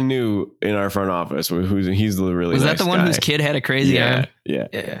that I knew in our front office? He's the really was nice that the one guy. Whose kid had a crazy arm?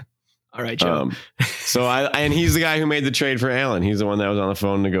 Yeah. All right, Joe. And he's the guy who made the trade for Allen. He's the one that was on the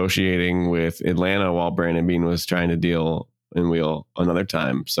phone negotiating with Atlanta while Brandon Beane was trying to deal and wheel another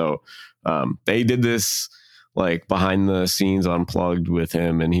time. So they did this like behind the scenes unplugged with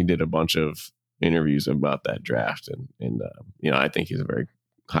him, and he did a bunch of interviews about that draft. And I think he's a very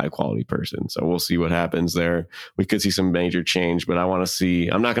high quality person. So we'll see what happens there. We could see some major change, but I'm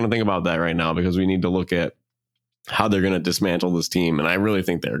not going to think about that right now, because we need to look at how they're going to dismantle this team. And I really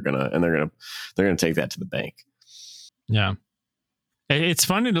think they're going to take that to the bank. Yeah. It's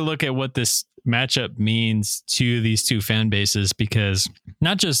funny to look at what this matchup means to these two fan bases, because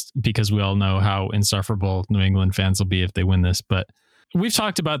not just because we all know how insufferable New England fans will be if they win this, but we've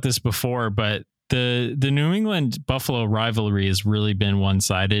talked about this before, but the New England Buffalo rivalry has really been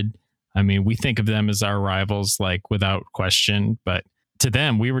one-sided. We think of them as our rivals, like, without question, but to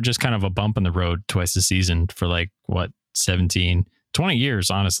them, we were just kind of a bump in the road twice a season for 20 years,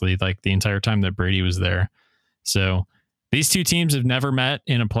 honestly, like the entire time that Brady was there. So these two teams have never met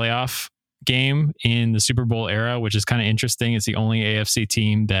in a playoff game in the Super Bowl era, which is kind of interesting. It's the only AFC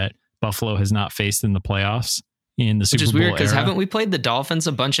team that Buffalo has not faced in the playoffs in the Super Bowl era. Which is weird, because haven't we played the Dolphins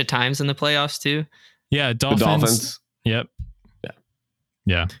a bunch of times in the playoffs too? Yeah, Dolphins. Yep.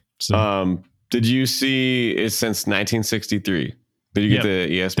 Yeah. So, did you see it since 1963? Did you get the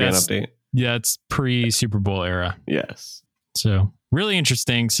ESPN update? Yeah, it's pre-Super Bowl era. Yes. So really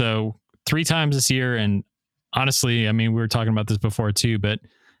interesting. So 3 times this year, and honestly, we were talking about this before too, but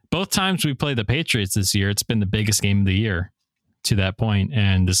both times we played the Patriots this year, it's been the biggest game of the year to that point,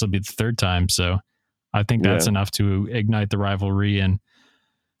 and this will be the 3rd time. So I think that's enough to ignite the rivalry. And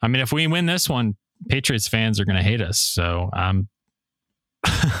if we win this one, Patriots fans are going to hate us. So I'm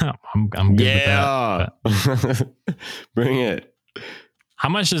good with that. Bring it. How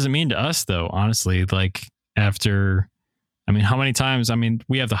much does it mean to us, though? Honestly, like, after, how many times?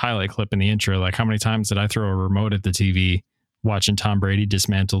 We have the highlight clip in the intro. Like, how many times did I throw a remote at the TV watching Tom Brady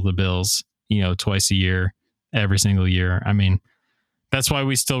dismantle the Bills? Twice a year, every single year. That's why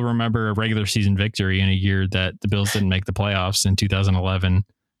we still remember a regular season victory in a year that the Bills didn't make the playoffs in 2011.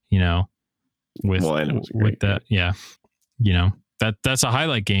 with that. Yeah. That's a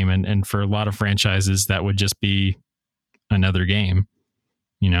highlight game. And for a lot of franchises, that would just be another game,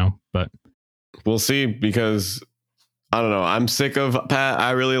 but we'll see, because I don't know. I'm sick of Pat.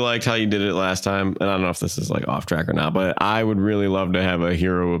 I really liked how you did it last time. And I don't know if this is like off track or not, but I would really love to have a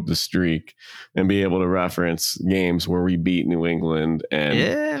hero of the streak and be able to reference games where we beat New England and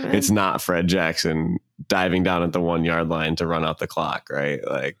it's not Fred Jackson diving down at the 1 yard line to run out the clock. Right.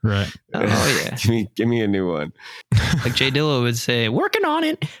 Like, right. Oh yeah. give me a new one. Like Jay Dilla would say, working on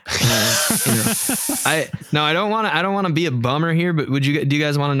it. I don't want to be a bummer here, but do you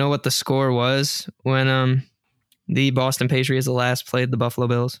guys want to know what the score was when, the Boston Patriots last played the Buffalo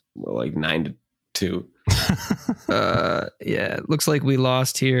Bills? Well, like 9-2. Yeah, it looks like we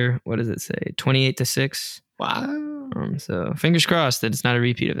lost here. What does it say? 28-6. Wow. So fingers crossed that it's not a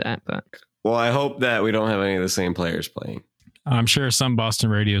repeat of that. But well, I hope that we don't have any of the same players playing. I'm sure some Boston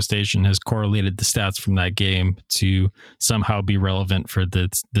radio station has correlated the stats from that game to somehow be relevant for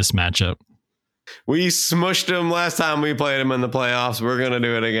this matchup. We smushed them last time we played them in the playoffs. We're gonna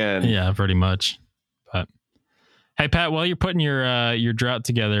do it again. Yeah, pretty much. But hey, Pat, while you're putting your drought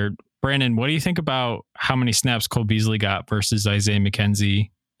together, Brandon, what do you think about how many snaps Cole Beasley got versus Isaiah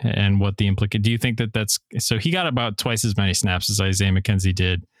McKenzie and what the implication? Do you think that's so? He got about twice as many snaps as Isaiah McKenzie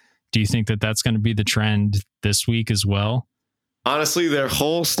did. Do you think that that's going to be the trend this week as well? Honestly, their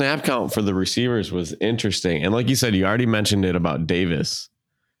whole snap count for the receivers was interesting. And like you said, you already mentioned it about Davis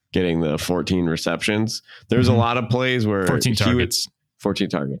getting the 14 receptions. There's a lot of plays where 14 targets. 14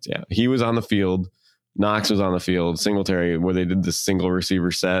 targets, yeah. He was on the field. Knox was on the field. Singletary, where they did the single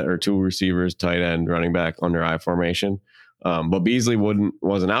receiver set or two receivers, tight end, running back under I formation. But Beasley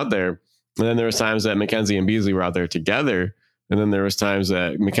wasn't out there. And then there was times that McKenzie and Beasley were out there together. And then there was times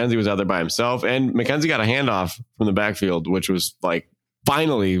that McKenzie was out there by himself. And McKenzie got a handoff from the backfield, which was like,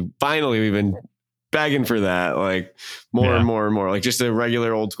 finally, we've been begging for that. Like more and more, like just a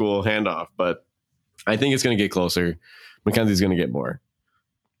regular old school handoff. But I think it's going to get closer. McKenzie's going to get more.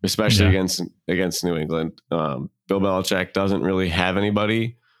 Especially against New England. Bill Belichick doesn't really have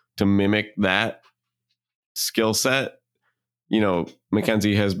anybody to mimic that skill set.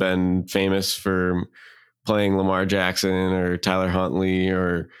 McKenzie has been famous for playing Lamar Jackson or Tyler Huntley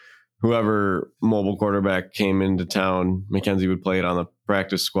or whoever mobile quarterback came into town. McKenzie would play it on the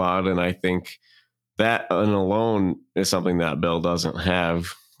practice squad. And I think that alone is something that Bill doesn't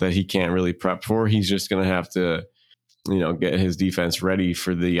have, that he can't really prep for. He's just going to have to get his defense ready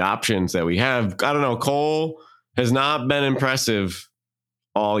for the options that we have. I don't know. Cole has not been impressive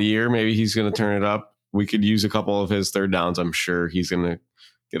all year. Maybe he's going to turn it up. We could use a couple of his third downs. I'm sure he's going to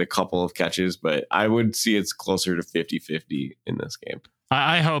get a couple of catches, but I would see it's closer to 50-50 in this game.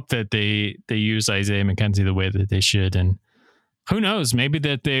 I hope that they use Isaiah McKenzie the way that they should. And who knows, maybe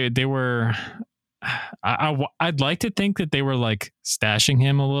that they were, I'd like to think that they were like stashing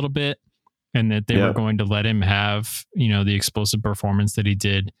him a little bit, and that they were going to let him have, the explosive performance that he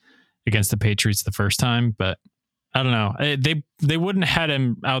did against the Patriots the first time. But I don't know. They wouldn't have had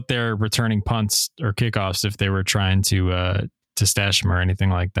him out there returning punts or kickoffs if they were trying to stash him or anything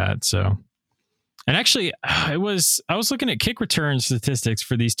like that. So, and actually, I was looking at kick return statistics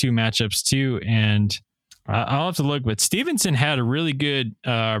for these two matchups too, and I'll have to look. But Stevenson had a really good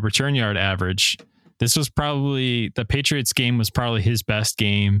return yard average. This was probably the Patriots game was probably his best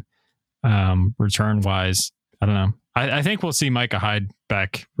game. Return wise, I don't know. I think we'll see Micah Hyde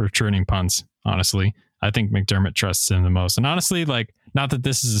back returning punts. Honestly, I think McDermott trusts him the most. And honestly, like, not that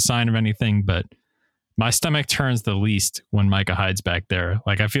this is a sign of anything, but my stomach turns the least when Micah Hyde's back there.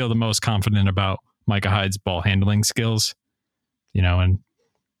 Like, I feel the most confident about Micah Hyde's ball handling skills, and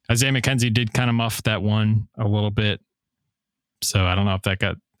Isaiah McKenzie did kind of muff that one a little bit. So I don't know if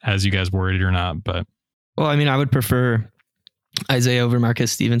that has you guys worried or not, but. Well, I mean, I would prefer Isaiah over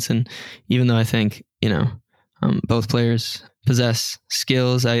Marquez Stevenson, even though I think, both players possess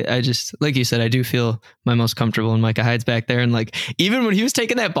skills. I just, like you said, I do feel my most comfortable when Micah Hyde's back there. And like, even when he was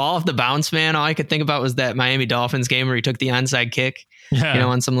taking that ball off the bounce, man, all I could think about was that Miami Dolphins game where he took the onside kick,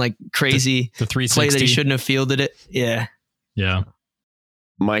 on some like crazy the play that he shouldn't have fielded it. Yeah. Yeah.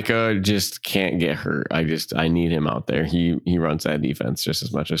 Micah just can't get hurt. I need him out there. He runs that defense just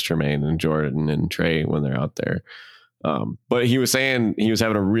as much as Tremaine and Jordan and Trey when they're out there. But he was saying he was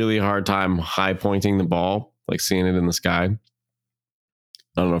having a really hard time high pointing the ball, like seeing it in the sky.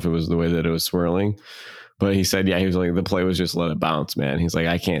 I don't know if it was the way that it was swirling, but he said, he was like, the play was just let it bounce, man. He's like,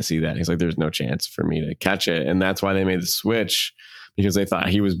 I can't see that. He's like, there's no chance for me to catch it. And that's why they made the switch, because they thought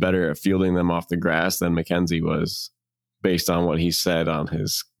he was better at fielding them off the grass than McKenzie was, based on what he said on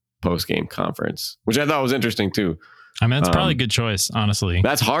his post-game conference, which I thought was interesting too. I mean, that's probably a good choice, honestly.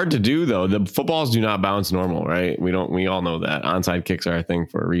 That's hard to do, though. The footballs do not bounce normal, right? We all know that. Onside kicks are a thing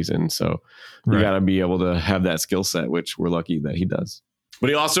for a reason. So you got to be able to have that skill set, which we're lucky that he does. But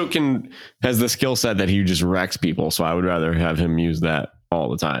he also has the skill set that he just wrecks people. So I would rather have him use that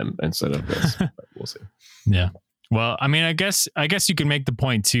all the time instead of this. But we'll see. Yeah. Well, I mean, I guess you can make the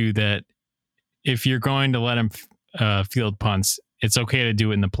point too that if you're going to let him field punts, it's okay to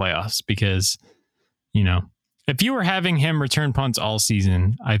do it in the playoffs because, you know, if you were having him return punts all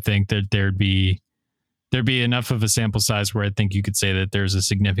season, I think that there'd be enough of a sample size where I think you could say that there's a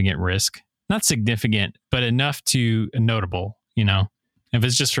significant risk. Not significant, but enough to notable, you know. If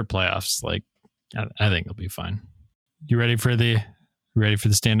it's just for playoffs, like I think it'll be fine. You ready for the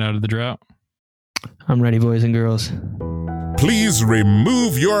standout of the drought? I'm ready, boys and girls. Please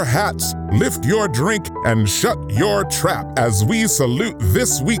remove your hats, lift your drink, and shut your trap as we salute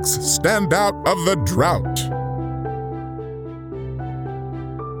this week's standout of the drought.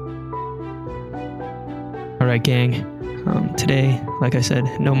 All right, gang. Today, like I said,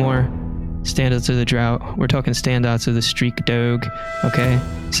 no more standouts of the drought. We're talking standouts of the streak dog. Okay,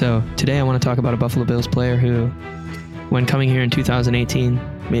 so today I want to talk about a Buffalo Bills player who, when coming here in 2018,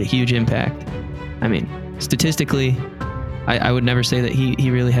 made a huge impact. I mean, statistically, I would never say that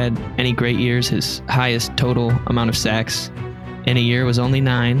he really had any great years. His highest total amount of sacks in a year was only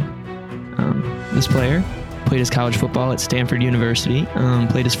 9. This player played his college football at Stanford University,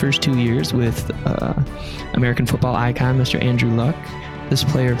 played his first 2 years with American football icon, Mr. Andrew Luck. This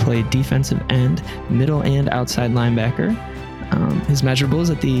player played defensive end, middle and outside linebacker. His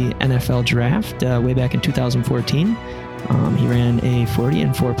measurables at the NFL draft way back in 2014, he ran a 40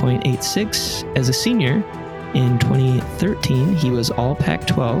 and 4.86. As a senior in 2013, he was all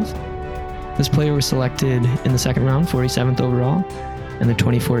Pac-12. This player was selected in the second round, 47th overall, in the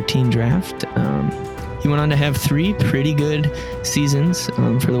 2014 draft. He went on to have 3 pretty good seasons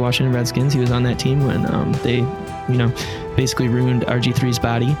for the Washington Redskins. He was on that team when they, basically ruined RG3's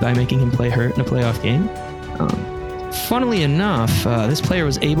body by making him play hurt in a playoff game. Funnily enough, this player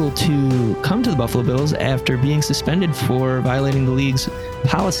was able to come to the Buffalo Bills after being suspended for violating the league's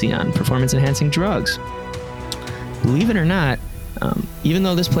policy on performance-enhancing drugs. Believe it or not, even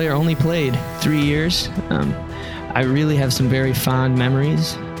though this player only played 3 years, I really have some very fond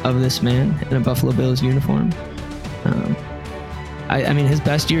memories of this man in a Buffalo Bills uniform. I mean, his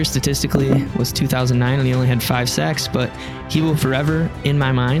best year statistically was 2009, and he only had 5 sacks, but he will forever, in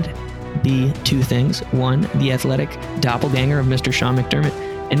my mind, be 2 things. 1, the athletic doppelganger of Mr. Sean McDermott,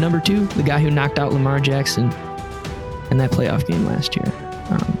 and number 2, the guy who knocked out Lamar Jackson in that playoff game last year.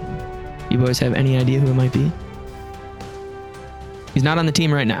 You boys have any idea who it might be? He's not on the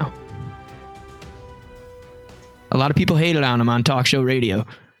team right now. A lot of people hated on him on talk show radio.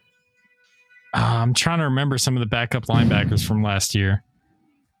 I'm trying to remember some of the backup linebackers from last year.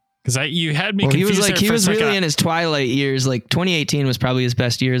 Because you had me confused. He was really in his twilight years. Like 2018 was probably his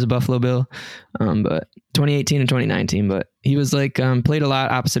best year as a Buffalo Bill, but 2018 and 2019. But he was played a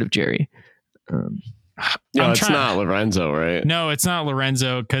lot opposite of Jerry. It's not Lorenzo, right? No, it's not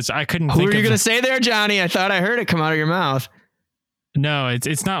Lorenzo because I couldn't. Who are you going to say there, Johnny? I thought I heard it come out of your mouth. No,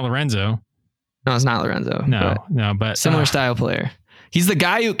 it's not Lorenzo. No, it's not Lorenzo. But similar style player. He's the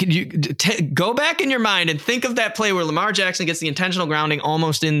guy who can go back in your mind and think of that play where Lamar Jackson gets the intentional grounding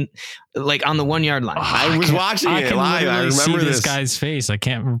almost in on the 1 yard line. I was watching it live. I remember this guy's face. I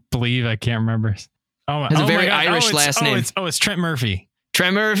can't believe I can't remember. Has a very Irish last name. It's Trent Murphy.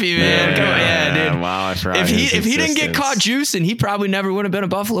 Trent Murphy, man. Dude. Wow, I forgot. If he didn't get caught juicing, he probably never would have been a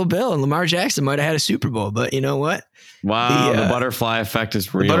Buffalo Bill, and Lamar Jackson might have had a Super Bowl. But you know what? Wow, the butterfly effect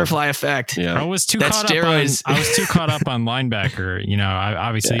is real. The butterfly effect. Yeah. I was too caught up on linebacker. I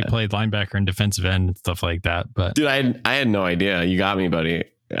obviously played linebacker and defensive end and stuff like that. But dude, I had no idea. You got me, buddy.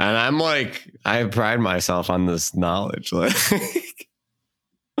 And I'm like, I pride myself on this knowledge. A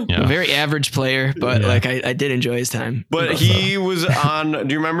very average player, but I did enjoy his time. But he was on.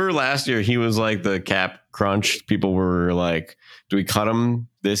 Do you remember last year? He was like the cap crunch. People were like, "Do we cut him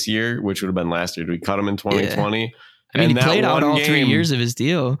this year?" Which would have been last year. Do we cut him in 2020? Yeah. I mean, he played out all 3 years of his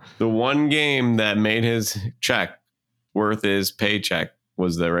deal. The one game that made his check worth his paycheck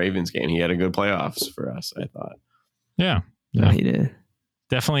was the Ravens game. He had a good playoffs for us, I thought. Yeah, he did.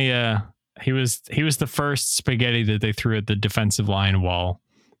 Definitely. He was the first spaghetti that they threw at the defensive line wall.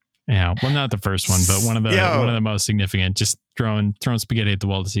 Yeah, well, not the first one, but one of the most significant. Just throwing spaghetti at the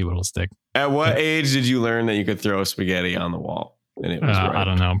wall to see what'll stick. At what age did you learn that you could throw spaghetti on the wall? and it was ripe. I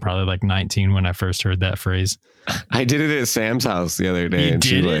don't know. I'm probably like 19 when I first heard that phrase. I did it at Sam's house the other day, and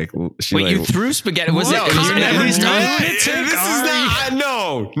you threw spaghetti? Was no, it? This is not.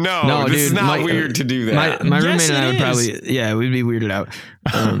 No, this is not weird to do that. My roommate and I would probably, we'd be weirded out.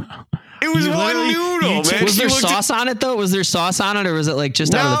 It was one noodle, man. Was there sauce on it though? Was there sauce on it, or was it like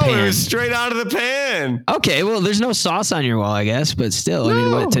just out of the pan? No, it was straight out of the pan. Okay, well, there's no sauce on your wall, I guess, but still, I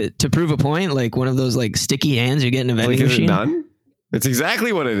mean, what, to prove a point, like one of those like sticky hands you get in a vending machine. Is it done? It's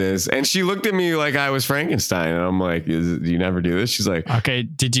exactly what it is. And she looked at me like I was Frankenstein, and I'm like, "Do you never do this?" She's like, "Okay,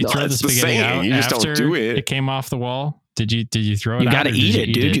 did you throw the spaghetti out? You just don't do it. It came off the wall. Did you throw it? You got to eat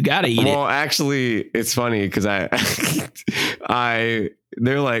it, dude. You got to eat it. Well, actually, it's funny because they're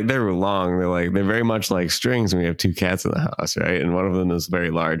long. They're very much like strings. And we have 2 cats in the house, right? And one of them is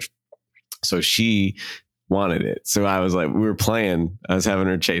very large. So she wanted it. So I was like, we were playing. I was having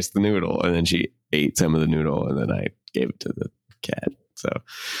her chase the noodle, and then she ate some of the noodle, and then I gave it to the cat. So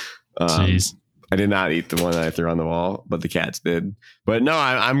Jeez. I did not eat the one that I threw on the wall, but the cats did. But no,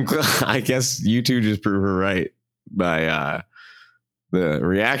 I guess you two just prove her right by the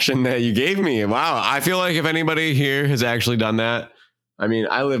reaction that you gave me. Wow. I feel like if anybody here has actually done that, I mean,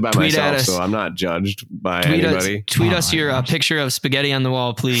 I live by myself, so I'm not judged by anybody. Tweet us your picture of spaghetti on the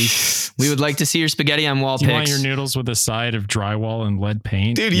wall, please. We would like to see your spaghetti on wall pics. You want your noodles with a side of drywall and lead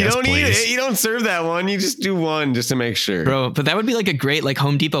paint? Dude, you don't eat it. You don't serve that one. You just do one just to make sure. Bro, but that would be like a great like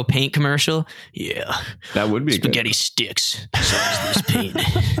Home Depot paint commercial. Yeah. That would be spaghetti good. Sticks. So is this paint.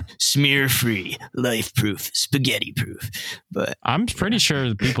 Smear free, life proof, spaghetti proof. But I'm pretty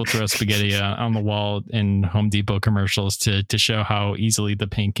sure people throw spaghetti on the wall in Home Depot commercials to show how easily the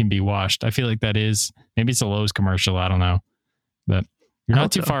paint can be washed. I feel like that is, maybe it's a Lowe's commercial. I don't know, but you're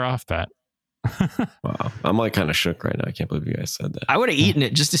not too far off that. Wow. I'm like kind of shook right now. I can't believe you guys said that. I would have eaten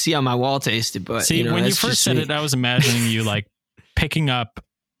it just to see how my wall tasted. But see, when you first said it, I was imagining you like picking up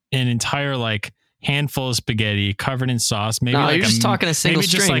an entire like handful of spaghetti covered in sauce. Maybe you're just talking a single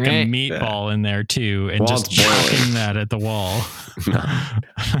string, just like right? a meatball in there too, and just chucking that at the wall.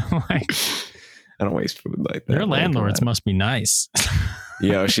 Like, I don't waste food like that. Your landlords must be nice.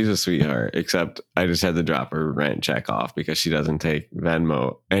 Yo, she's a sweetheart, except I just had to drop her rent check off because she doesn't take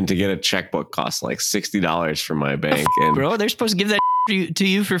Venmo. And to get a checkbook costs like $60 from my bank. And bro, they're supposed to give that to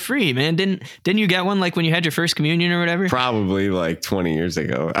you for free, man. Didn't you get one like when you had your first communion or whatever? Probably like 20 years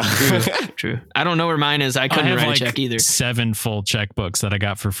ago. True. I don't know where mine is. I couldn't write a check either. 7 full checkbooks that I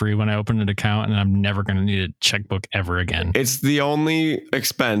got for free when I opened an account, and I'm never going to need a checkbook ever again. It's the only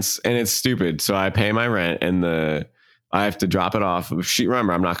expense, and it's stupid. So I pay my rent, and I have to drop it off.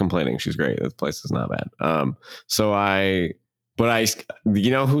 Remember, I'm not complaining. She's great. The place is not bad.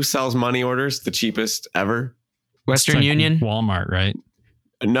 You know who sells money orders the cheapest ever? Western Union? Walmart, right?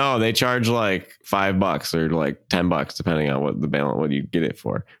 No, they charge like $5 or like $10, depending on what you get it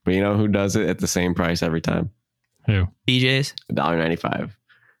for. But you know who does it at the same price every time? Who? BJ's? $1.95.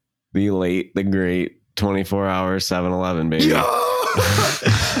 The great 24-hour 7-Eleven, baby.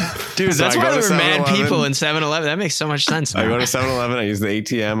 Dude, that's why there were mad people in 7-Eleven. That makes so much sense. I go to 7-Eleven, I use the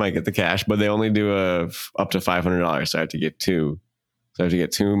ATM, I get the cash, but they only do up to $500, so I have to get 2. So I have to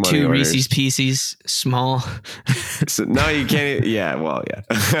get 2 money orders. Reese's Pieces, small. So, no, you can't. Yeah, well,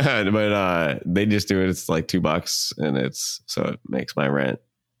 yeah. But they just do it. It's like $2, and so it makes my rent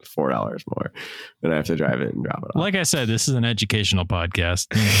 $4 more. Then I have to drive it and drop it off. Like I said, this is an educational podcast.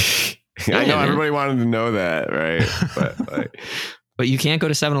 I know everybody wanted to know that, right? But you can't go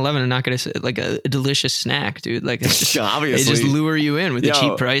to 7-Eleven and not get a delicious snack, dude. Like it's just, obviously, they just lure you in with the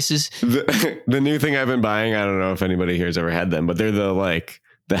cheap prices. The new thing I've been buying, I don't know if anybody here has ever had them, but they're the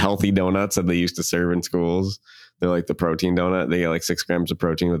healthy donuts that they used to serve in schools. They're like the protein donut. They get like 6 grams of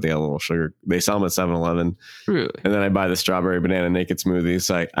protein, but they got a little sugar. They sell them at 7-Eleven. Really? And then I buy the strawberry banana naked smoothies.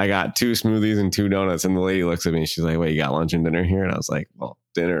 So I got 2 smoothies and 2 donuts. And the lady looks at me and she's like, "Wait, you got lunch and dinner here?" And I was like, "Well,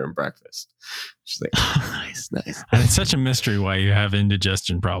 dinner and breakfast." She's like, nice. And it's such a mystery why you have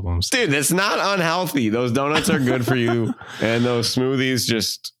indigestion problems. Dude, it's not unhealthy. Those donuts are good for you. And those smoothies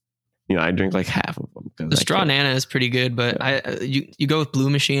just, I drink like half of them. The straw nana is pretty good, but you go with Blue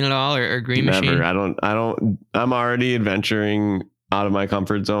Machine at all or Green Machine? Never. I don't. I'm already adventuring out of my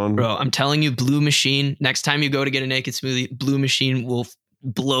comfort zone. Bro, I'm telling you, Blue Machine, next time you go to get a naked smoothie, Blue Machine will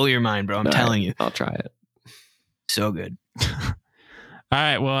blow your mind, bro. I'm telling you. I'll try it. So good. All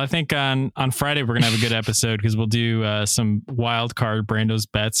right. Well, I think on Friday, we're going to have a good episode because we'll do some wild card Brando's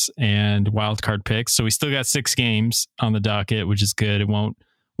bets and wild card picks. So we still got 6 games on the docket, which is good. It won't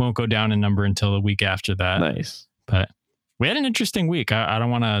go down in number until the week after that. Nice. But we had an interesting week. I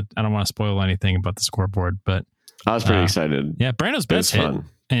don't want to spoil anything about the scoreboard, but I was pretty excited. Yeah. Brando's bets hit.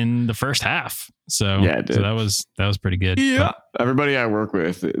 in the first half. So yeah, it did. So that was pretty good. Yeah. Everybody I work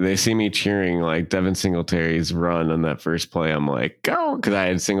with, they see me cheering like Devin Singletary's run on that first play. I'm like, go, because I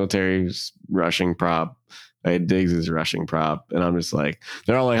had Singletary's rushing prop. I had Diggs' rushing prop. And I'm just like,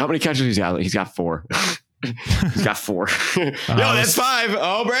 they're all like, how many catches he's got? He's got 4. He's got 4. No, that's 5.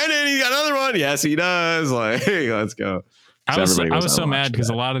 Oh, Brandon, he got another one. Yes, he does. Like, hey, let's go. I was so mad because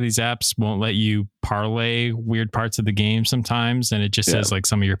a lot of these apps won't let you parlay weird parts of the game sometimes, and it just says like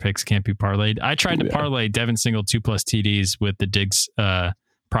some of your picks can't be parlayed. I tried to parlay Devin Single 2+ TDs with the Diggs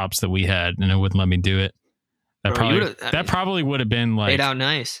props that we had, and it wouldn't let me do it. That probably would have been like paid out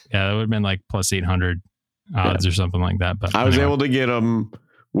nice. Yeah, that would have been like plus 800 odds or something like that. But I was able to get them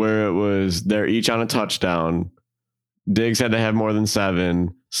where it was they're each on a touchdown. Diggs had to have more than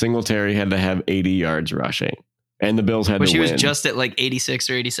 7. Singletary had to have 80 yards rushing. And the Bills had to win. Which he was just at like 86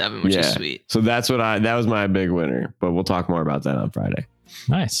 or 87, which is sweet. So that was my big winner. But we'll talk more about that on Friday.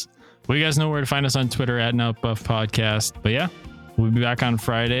 Nice. Well, you guys know where to find us on Twitter at NoutBuff Podcast. But yeah, we'll be back on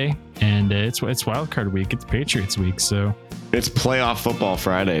Friday. And it's wildcard week. It's Patriots week. So it's playoff football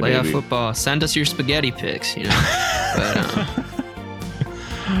Friday. Playoff football. Send us your spaghetti picks, you know. But,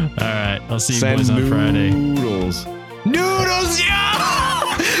 all right. I'll see you boys on Friday. Noodles, yo!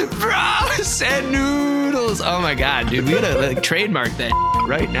 Bro, send noodles. Oh my God, dude. We gotta like trademark that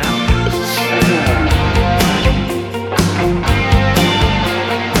right now.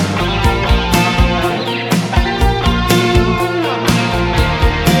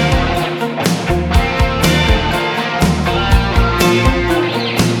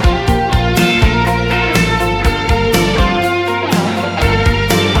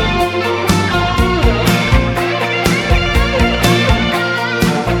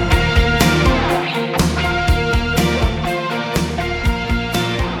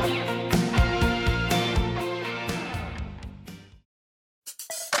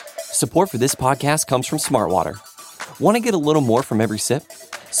 Support for this podcast comes from Smartwater. Want to get a little more from every sip?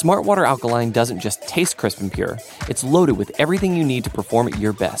 Smartwater Alkaline doesn't just taste crisp and pure, it's loaded with everything you need to perform at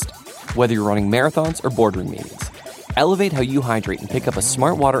your best, whether you're running marathons or boardroom meetings. Elevate how you hydrate and pick up a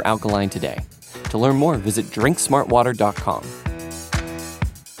Smartwater Alkaline today. To learn more, visit drinksmartwater.com.